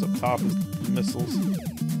meter is up top is missiles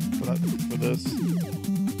for this.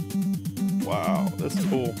 Wow, that's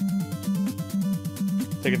cool.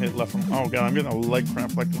 Take a hit left from. Oh god, I'm getting a leg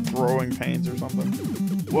cramp, like growing pains or something.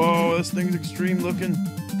 Whoa, this thing's extreme looking.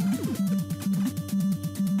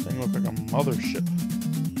 Thing looks like a mothership.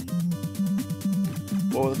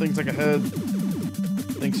 Whoa, the thing's like a head.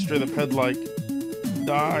 Thing's straight up head like.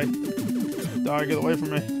 Die. Die, get away from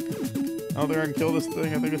me. I don't think I can kill this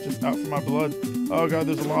thing. I think it's just out for my blood. Oh god,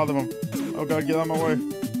 there's a lot of them. Oh god, get out of my way.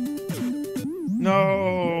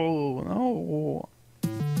 No, no.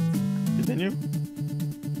 Continue.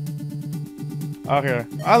 Okay,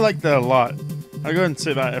 I like that a lot. I go ahead and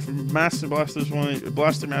say that if Blaster Master's one of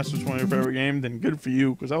your favorite games, then good for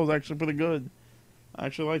you, because that was actually pretty good. I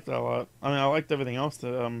actually liked that a lot. I mean, I liked everything else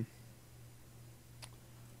that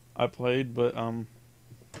I played, but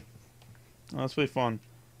that's pretty fun.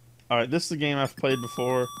 All right, this is a game I've played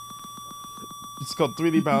before. It's called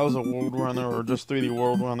 3D Battles of World Runner, or just 3D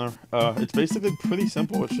World Runner. It's basically pretty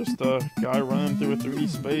simple. It's just a guy running through a 3D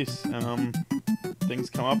space, and things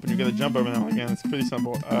come up, and you gotta jump every now and again. It's pretty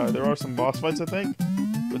simple. There are some boss fights, I think,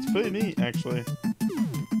 but it's pretty neat, actually.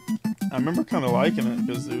 I remember kind of liking it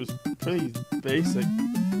because it was pretty basic,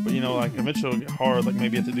 but But you know, like eventually it'll get hard. Like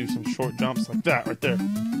maybe you have to do some short jumps like that right there.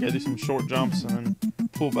 You gotta do some short jumps and then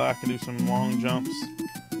pull back and do some long jumps.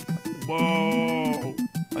 Whoa!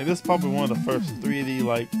 Like this is probably one of the first 3D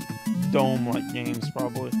like dome-like games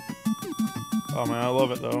probably. Oh man, I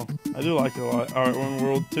love it though. I do like it a lot. Alright, we're in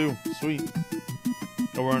World 2. Sweet.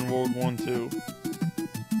 Oh, we're in World 1 too.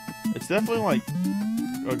 It's definitely like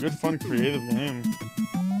a good, fun, creative game.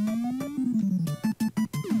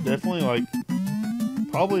 Definitely like,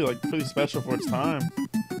 probably like pretty special for its time.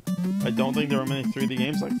 I don't think there are many 3D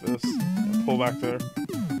games like this. Pull back there.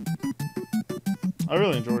 I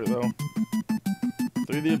really enjoyed it though.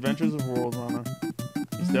 3D Adventures of World Runner.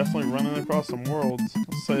 He's definitely running across some worlds.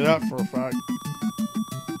 I'll say that for a fact.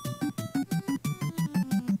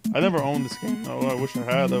 I never owned this game though. I wish I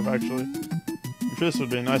had though, actually. I'm sure this would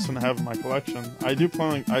be a nice one to have in my collection. I do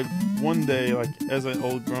plan on, one day, like, as an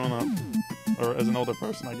old grown-up, or as an older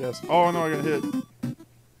person, I guess. Oh no, I got hit. At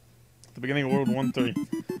the beginning of World 1-3.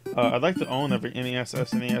 I'd like to own every NES,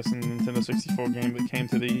 SNES, and Nintendo 64 game that came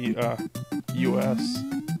to the US.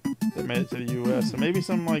 That made it to the US. And maybe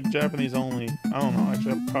some like Japanese only. I don't know,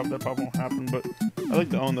 actually, that probably won't happen, but I'd like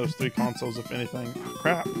to own those 3 consoles if anything. Oh,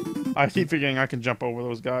 crap. I keep figuring I can jump over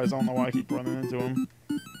those guys. I don't know why I keep running into them.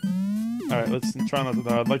 Alright, let's try not to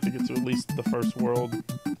die. I'd like to get to at least the first world.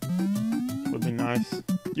 Would be nice.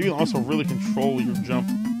 You can also really control your jump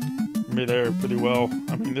mid-air pretty well.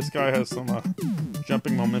 I mean, this guy has some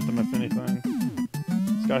jumping momentum, if anything.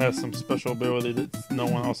 This guy has some special ability that no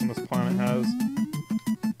one else on this planet has.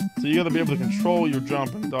 So you gotta be able to control your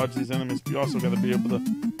jump and dodge these enemies, but you also gotta be able to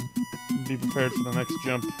be prepared for the next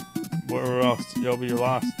jump, wherever else it'll be your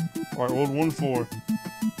last. Alright, World 1-4.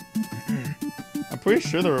 I'm pretty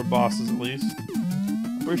sure there were bosses at least.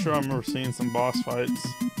 I'm pretty sure I remember seeing some boss fights,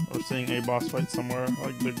 or seeing a boss fight somewhere,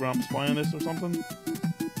 like the Grumps playing this or something.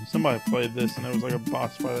 Somebody played this and it was like a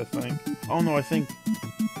boss fight, I think. Oh no, I think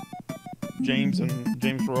James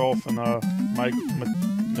Rolfe and Mike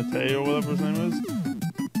Mateo, whatever his name is.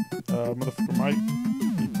 Motherfucker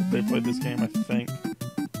Mike. They played this game, I think.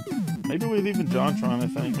 Maybe with even JonTron, I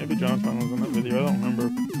think. Maybe JonTron was in that video, I don't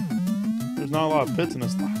remember. There's not a lot of pits in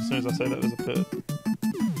this. As soon as I say that, there's a pit.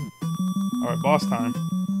 Alright, boss time.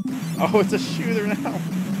 Oh, it's a shooter now!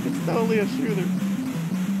 It's totally a shooter!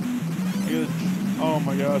 Oh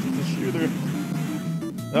my gosh, it's a shooter.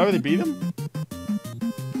 Did I already beat him?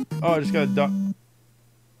 Oh, I just gotta die.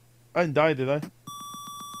 I didn't die, did I?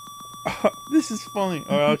 This is funny.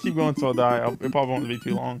 Alright, I'll keep going until I die. It probably won't be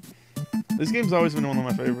too long. This game's always been one of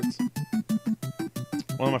my favorites.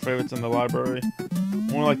 One of my favorites in the library.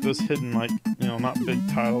 More like those hidden, like, you know, not big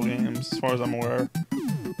title games, as far as I'm aware.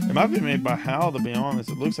 It might be made by HAL, to be honest.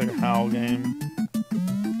 It looks like a HAL game.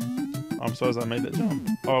 I'm sorry I made that jump.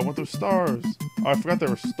 Oh, I went through stars. Oh, I forgot there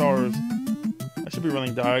were stars. I should be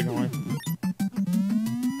running diagonally.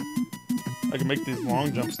 I can make these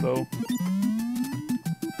long jumps, though.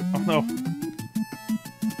 Oh, no.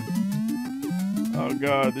 Oh,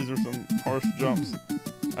 God, these are some harsh jumps.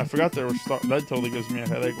 I forgot there were stars. That totally gives me a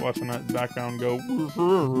headache watching that background go.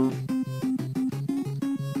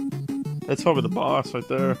 That's probably the boss right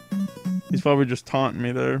there. He's probably just taunting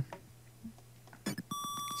me there.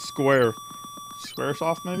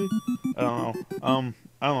 Squaresoft, maybe? I don't know.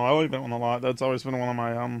 I don't know. I like that one a lot. That's always been one of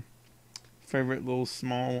my favorite little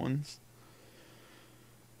small ones.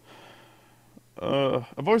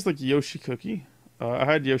 I've always liked Yoshi Cookie. I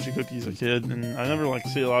had Yoshi Cookie as a kid, and I never like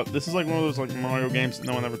see a lot. This is like one of those like Mario games that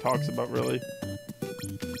no one ever talks about, really.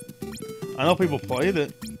 I know people played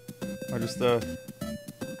it. I just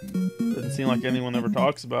didn't seem like anyone ever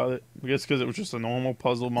talks about it. I guess because it was just a normal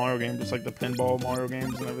puzzle Mario game, just like the pinball Mario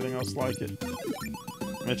games and everything else like it. I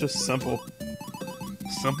mean, it's just simple.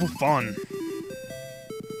 Simple fun.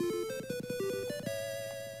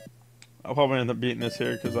 I'll probably end up beating this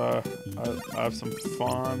here because I have some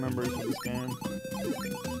fond memories of this game.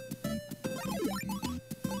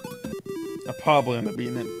 I'll probably end up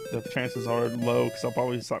beating it. The chances are low because I'll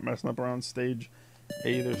probably start messing up around stage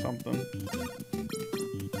 8 or something.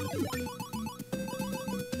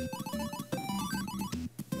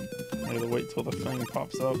 I gotta wait till the thing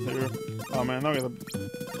pops up here. Oh man, I gotta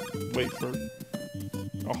wait for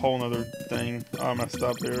a whole nother thing. Oh, I messed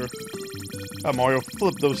up here. Oh, Mario,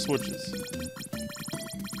 flip those switches.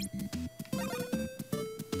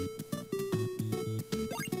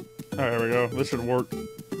 Alright, there we go. This should work.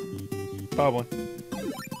 Probably.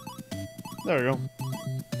 There we go.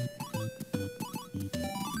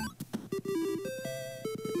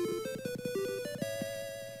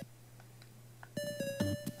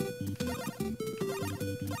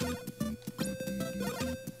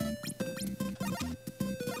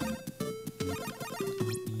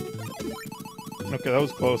 Okay, that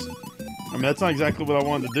was close. I mean, that's not exactly what I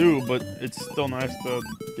wanted to do, but it's still nice to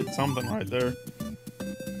get something right there.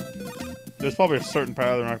 There's probably a certain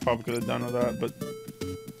pattern I probably could have done with that, but...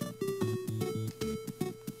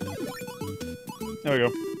 There we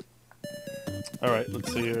go. Alright,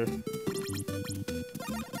 let's see here.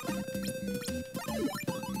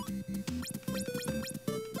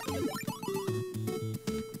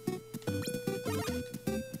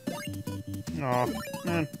 Aw,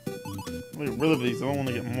 man. Let me get rid of these, I don't want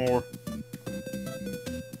to get more.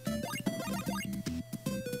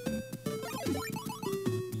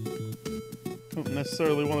 Don't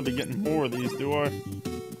necessarily want to be getting more of these, do I?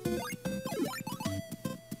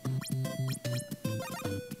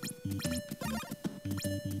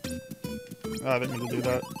 I didn't mean to do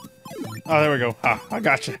that. Oh, there we go. Ha, I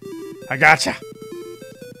gotcha. I gotcha.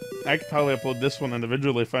 I could probably upload this one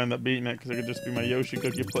individually if I end up beating it, because it could just be my Yoshi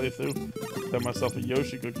cookie playthrough. Have myself a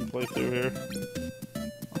Yoshi cookie playthrough here.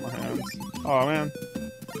 On my hands. Oh, man.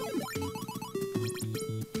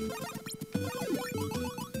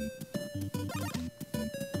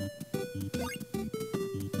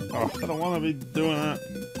 Oh, I don't want to be doing that.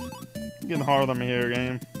 You're getting hard on me here,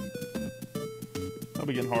 game. I'll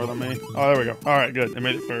be getting hard on me. Oh, there we go. Alright, good. I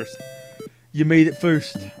made it first. You made it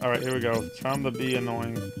first. Alright, here we go. Trying to be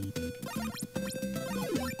annoying.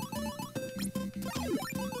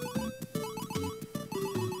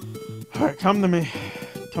 Alright, come to me.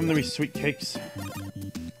 Come to me, sweet cakes.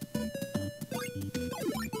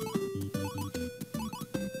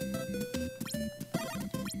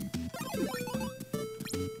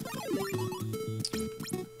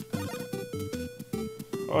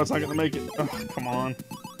 Oh, it's not gonna make it. Oh, come on.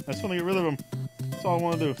 I just want to get rid of him. That's all I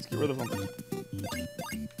want to do. Let's get rid of him. I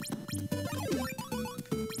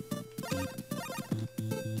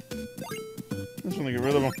just want to get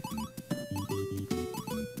rid of him.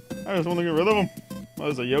 I just want to get rid of him. That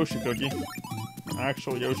was a Yoshi cookie. An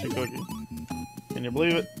actual Yoshi cookie. Can you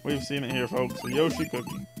believe it? We've seen it here, folks. A Yoshi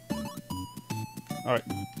cookie. Alright.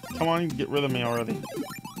 Come on, get rid of me already.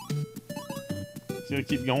 It's gonna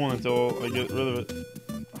keep going until I get rid of it.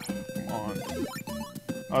 Come on.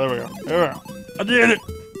 Oh, there we go. There we go. I did it!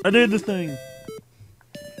 I did this thing!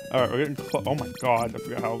 Alright, we're getting close. Oh my god, I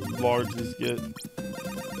forgot how large these get.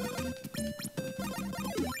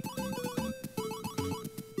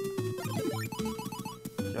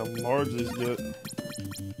 How large these get.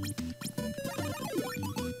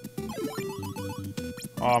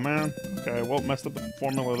 Aw, man. Okay, well, messed up the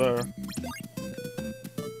formula there.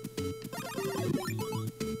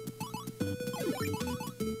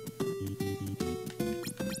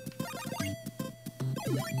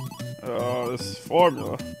 This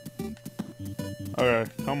formula. Okay,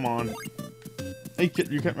 come on. Hey,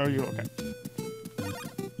 kid, you can't remember you. Okay.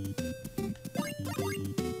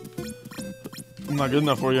 I'm not good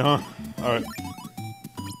enough for you, huh? Alright.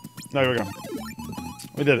 There we go.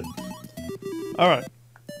 We did it. Alright.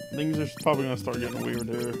 Things are probably gonna start getting weird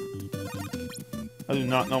here. I do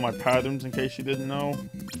not know my patterns, in case you didn't know.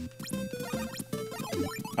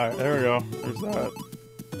 Alright, there we go. There's that.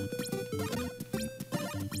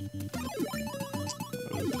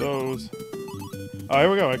 There's those. Oh, here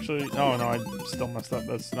we go, actually. Oh, no, I still messed up.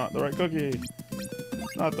 That's not the right cookie.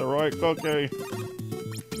 It's not the right cookie.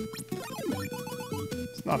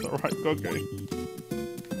 It's not the right cookie.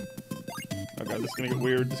 Oh god, this is gonna get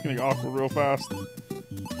weird. This is gonna get awkward real fast.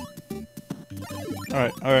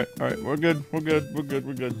 Alright, alright, alright. We're good. We're good. We're good.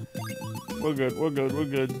 We're good. We're good. We're good. We're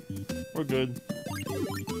good. We're good.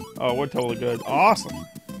 Oh, we're totally good. Awesome.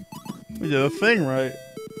 We did a thing right.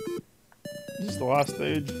 Is this the last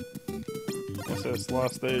stage? What's this? The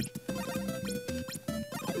last stage.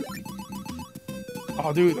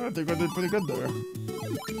 Oh, dude, I think I did pretty good there.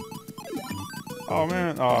 Oh,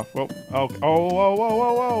 man. Oh, well. Okay. Oh, whoa, whoa,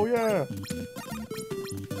 whoa, whoa, yeah.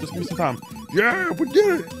 Just give me some time. Yeah, we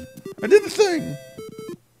did it. I did the thing.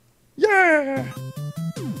 Yeah.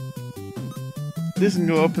 This can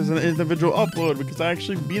go up as an individual upload because I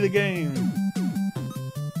actually beat the game.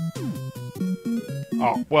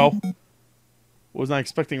 Oh, well. Was not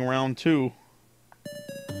expecting round 2.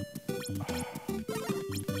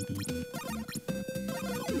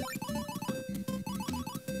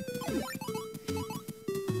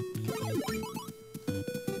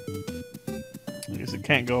 I guess it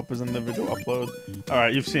can't go up as an individual upload.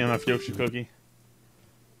 Alright, you've seen enough Yoshi Cookie.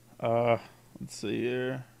 Let's see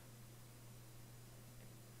here.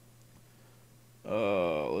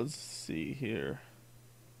 Let's see here.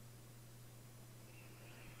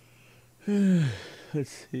 Let's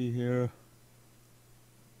see here.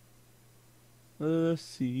 Let's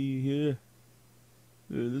see here.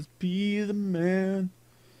 Let's be the man.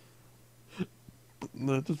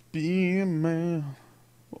 Let us be a man.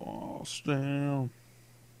 Oh, stand.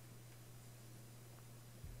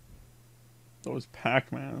 That was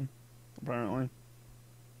Pac-Man, apparently.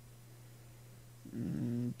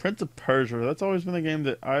 Prince of Persia. That's always been a game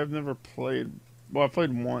that I've never played. Well, I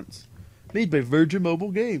played once. Made by Virgin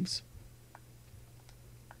Mobile Games.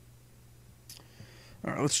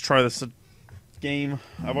 Alright, let's try this game.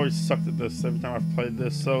 I've always sucked at this every time I've played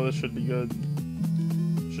this, so this should be good.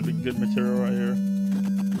 Should be good material right here.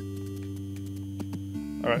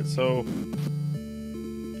 Alright, so...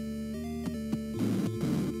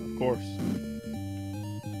 Of course.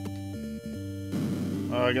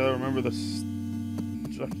 I gotta remember this.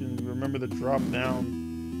 I can remember the drop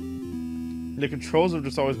down. The controls have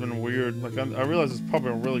just always been weird. Like I realize it's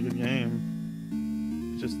probably a really good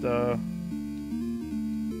game. It's just I've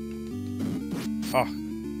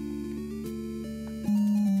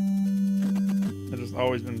just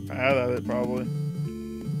always been bad at it, probably.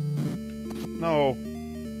 No.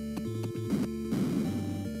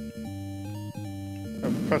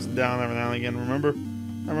 I press down every now and again. Remember?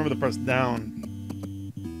 I remember to press down.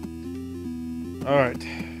 Alright.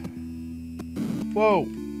 Whoa!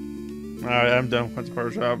 Alright, I'm done with Prince of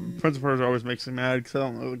Persia. Prince of Persia always makes me mad because I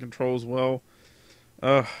don't know the controls well.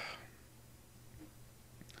 Let's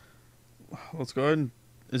go ahead and...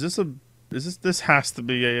 This has to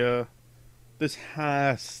be a, this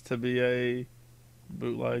has to be a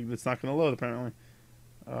bootleg that's not going to load, apparently.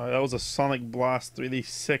 That was a Sonic Blast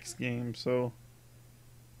 3D6 game, so...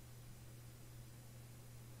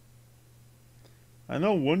 I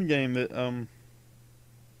know one game that, if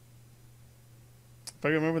I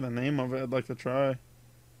can remember the name of it, I'd like to try.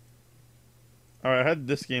 Alright, I had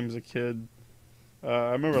this game as a kid.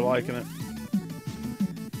 I remember liking it.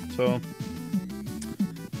 So,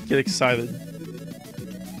 get excited.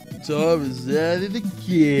 So I was at it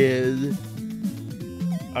again.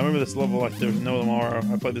 I remember this level like there's no tomorrow.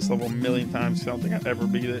 I played this level a million times. I don't think I'd ever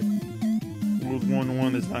beat it. World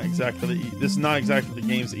 1-1 is not exactly this is not exactly the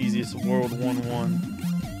game's easiest. World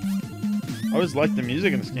 1-1. I always liked the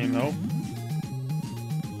music in this game though.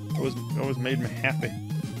 Always made me happy.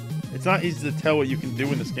 It's not easy to tell what you can do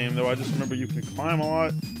in this game though. I just remember you can climb a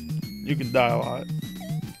lot, you can die a lot.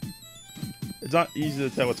 It's not easy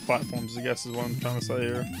to tell what's platforms, I guess is what I'm trying to say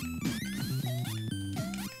here.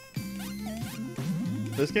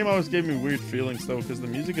 This game always gave me weird feelings though, because the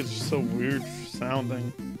music is just so weird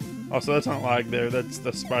sounding. Also, that's not lag there, that's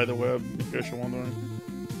the spider web, if you're wondering.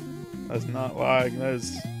 That's not lag, that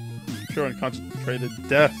is pure unconcentrated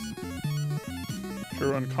death.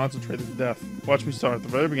 Pure unconcentrated death. Watch me start at the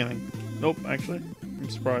very beginning. Nope, actually, I'm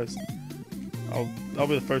surprised. I'll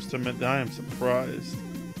be the first to admit that I am surprised.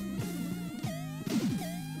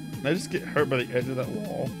 Did I just get hurt by the edge of that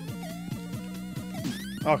wall?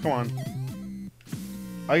 Oh, come on.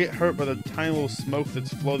 I get hurt by the tiny little smoke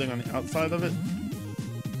that's floating on the outside of it?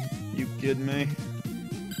 You kidding me?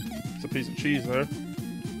 It's a piece of cheese there.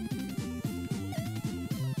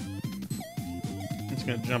 I'm just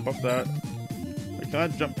gonna jump up that. Wait, can I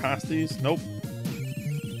jump past these? Nope.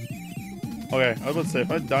 Okay, I was about to say,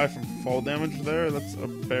 if I die from fall damage there, that's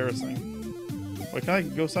embarrassing. Wait, can I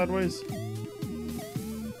go sideways?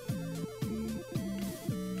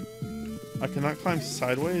 I cannot climb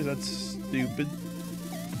sideways? That's stupid.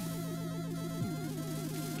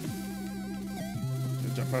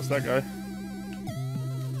 Jump past that guy.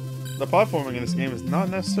 The platforming in this game is not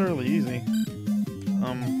necessarily easy.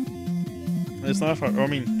 It's not hard. I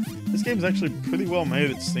mean, this game is actually pretty well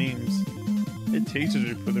made, it seems. It teaches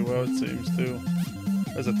you pretty well, it seems, too.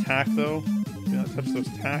 There's a tack, though. You gotta touch those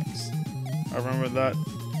tacks. I remember that.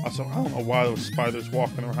 Also, I don't know why those spiders walk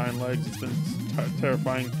on their hind legs. It's been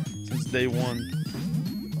terrifying since day one.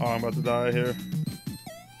 Oh, I'm about to die here.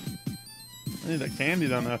 I need that candy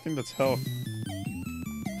down there. I think that's health.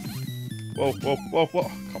 Whoa, whoa, whoa, whoa.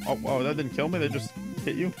 Come on. Whoa, that didn't kill me. They just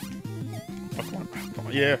hit you. Oh, come on. Come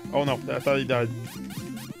on. Yeah. Oh, no. I thought he died.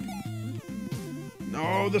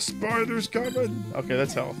 No, the spider's coming. Okay,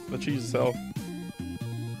 that's health. The cheese is health.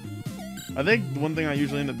 I think one thing I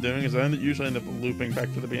usually end up doing is I usually end up looping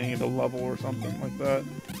back to the beginning of the level or something like that.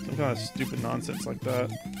 Some kind of stupid nonsense like that.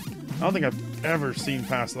 I don't think I've ever seen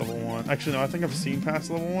past level 1. Actually, no, I think I've seen past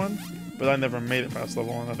level 1, but I never made it past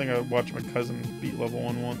level 1. I think I watched my cousin beat level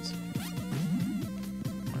 1 once.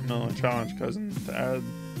 My challenge cousin to add.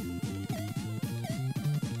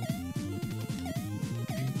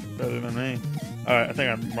 Better than me. Alright, I think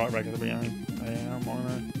I'm right back at the beginning. I am,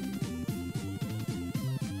 aren't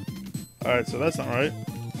I? Alright, so that's not right.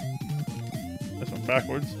 This went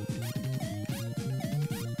backwards.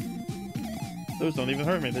 Those don't even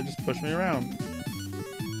hurt me, they just push me around.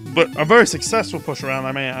 But a very successful push around,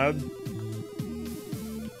 I may add.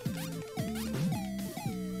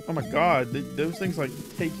 Oh my god, those things like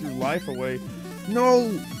take your life away.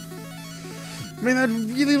 No! Man, I'd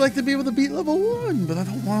really like to be able to beat level 1, but I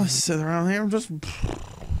don't want to sit around here and just...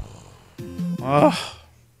 Ugh.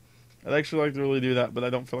 I'd actually like to really do that, but I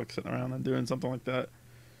don't feel like sitting around and doing something like that.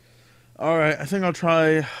 Alright, I think I'll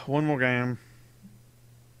try one more game.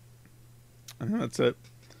 And that's it.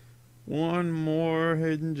 One more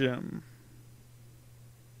hidden gem.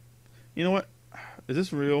 You know what? Is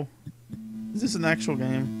this real? Is this an actual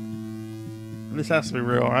game? This has to be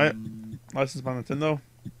real, right? Licensed by Nintendo.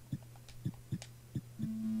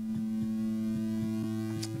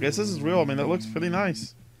 I guess this is real. I mean, that looks pretty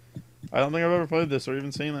nice. I don't think I've ever played this or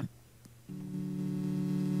even seen it.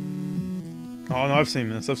 Oh no, I've seen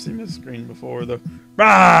this. I've seen this screen before. The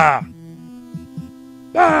ah,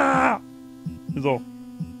 ah. It's all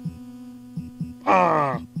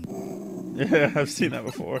ah. Yeah, I've seen that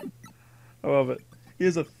before. I love it. He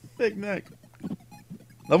has a thick neck.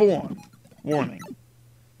 Level 1. Warning.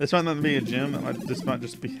 This might not be a gem. This might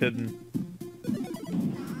just be hidden.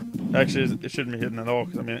 Actually, it shouldn't be hidden at all,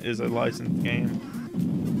 because, I mean, it is a licensed game.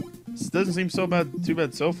 This doesn't seem so bad, too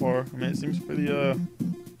bad so far. I mean, it seems pretty,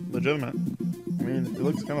 legitimate. I mean, it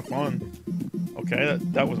looks kind of fun. Okay,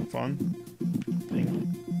 that wasn't fun.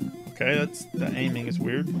 Okay, that aiming is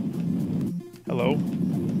weird. Hello?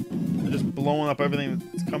 They're just blowing up everything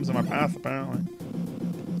that comes in my path, apparently.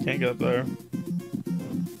 Can't get up there.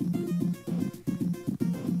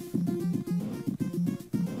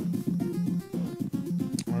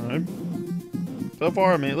 Alright. So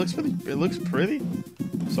far, I mean, it looks pretty.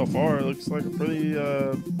 So far, it looks like a pretty,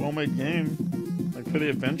 well-made game. Like, pretty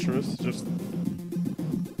adventurous. Just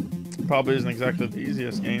probably isn't exactly the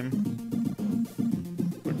easiest game.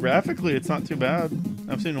 But graphically, it's not too bad.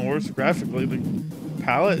 I've seen worse graphically. The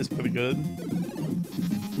palette is pretty good.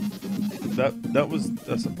 That was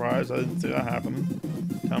a surprise. I didn't see that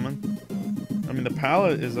coming. I mean, the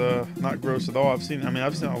palette is not gross at all. I've seen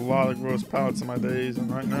a lot of gross palettes in my days, and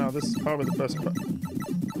right now this is probably the best.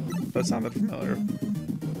 That sounded familiar.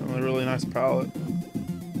 A really nice palette.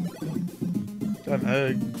 Got an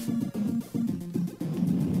egg.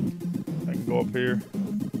 I can go up here.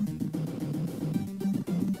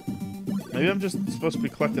 Maybe I'm just supposed to be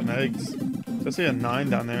collecting eggs. I see a 9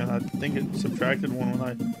 down there, and I think it subtracted 1 when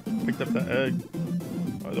I picked up the egg.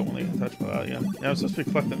 Oh, I don't want to get touched by that again. Yeah, I'm supposed to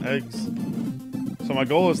be collecting eggs. So my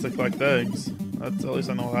goal is to collect eggs. At least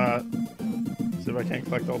I know that. See if I can't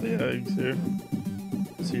collect all the eggs here.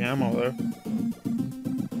 See ammo there.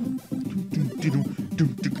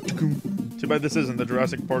 Too bad this isn't the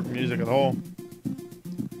Jurassic Park music at all.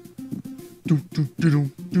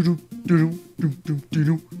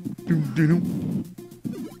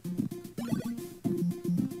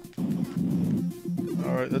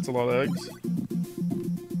 Alright, that's a lot of eggs.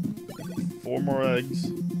 4 more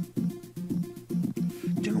eggs.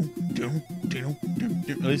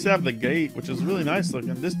 At least I have the gate, which is really nice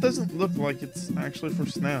looking. This doesn't look like it's actually for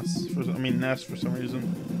SNES. NES for some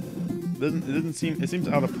reason. It seems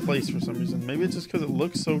out of place for some reason. Maybe it's just because it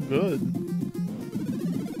looks so good.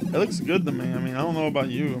 It looks good to me. I mean, I don't know about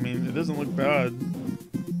you. I mean, it doesn't look bad.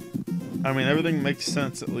 I mean, everything makes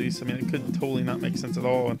sense at least. I mean, it could totally not make sense at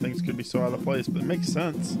all, and things could be so out of place, but it makes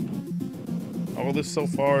sense. All this so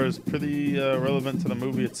far is pretty relevant to the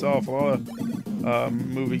movie itself. A lot of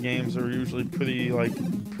movie games are usually pretty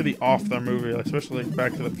off their movie, especially like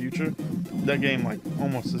Back to the Future. That game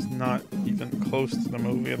almost is not even close to the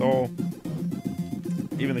movie at all.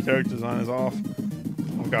 Even the character design is off.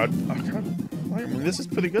 Oh god. I mean, this is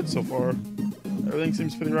pretty good so far. Everything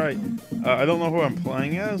seems pretty right. I don't know who I'm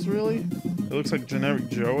playing as, really. It looks like generic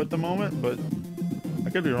Joe at the moment, but I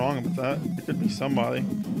could be wrong about that. It could be somebody.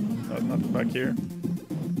 Nothing back here.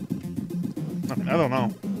 I mean, I don't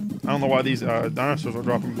know. I don't know why these dinosaurs are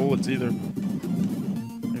dropping bullets either.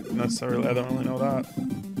 Necessarily, I don't really know that.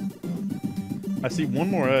 I see one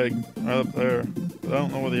more egg right up there, but I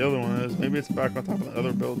don't know where the other one is. Maybe it's back on top of the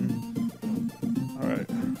other building. Alright.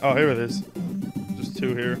 Oh, here it is. Just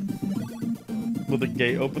 2 here. Will the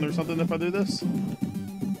gate open or something if I do this?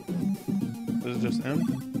 Does it just end?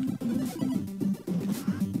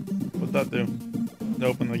 What'd that do? Did it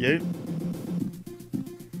open the gate?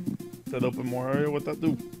 Did it open more area? What'd that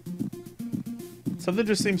do? Something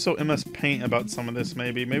just seems so MS Paint about some of this,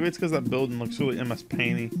 maybe. Maybe it's because that building looks really MS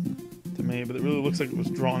Painty to me, but it really looks like it was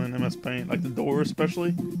drawn in MS Paint. Like the door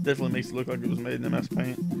especially, definitely makes it look like it was made in MS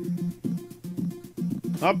Paint.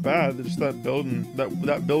 Not bad, it's just that building,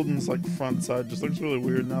 that building's front side just looks really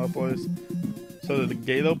weird and out of place. So did the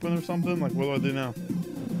gate open or something? What do I do now?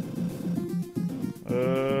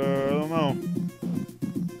 I don't know.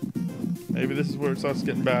 Maybe this is where it starts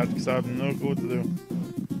getting bad, because I have no clue what to do.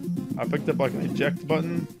 I picked up like an eject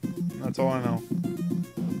button. That's all I know.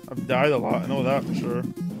 I've died a lot, I know that for sure.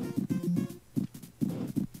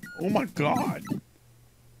 Oh my god!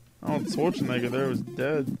 Arnold Schwarzenegger there was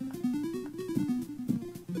dead.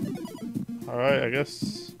 Alright, I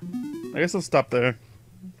guess I'll stop there.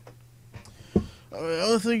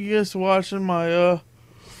 I thank you guys for watching my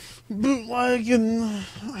bootleg and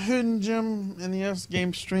hidden gem NES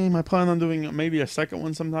game stream. I plan on doing maybe a second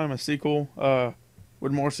one sometime, a sequel,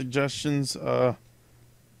 with more suggestions, and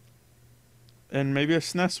maybe a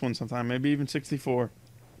SNES one sometime, maybe even 64.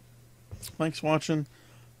 Thanks for watching.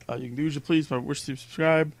 You can do as you please, but I wish to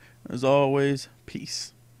subscribe. As always,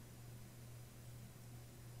 peace.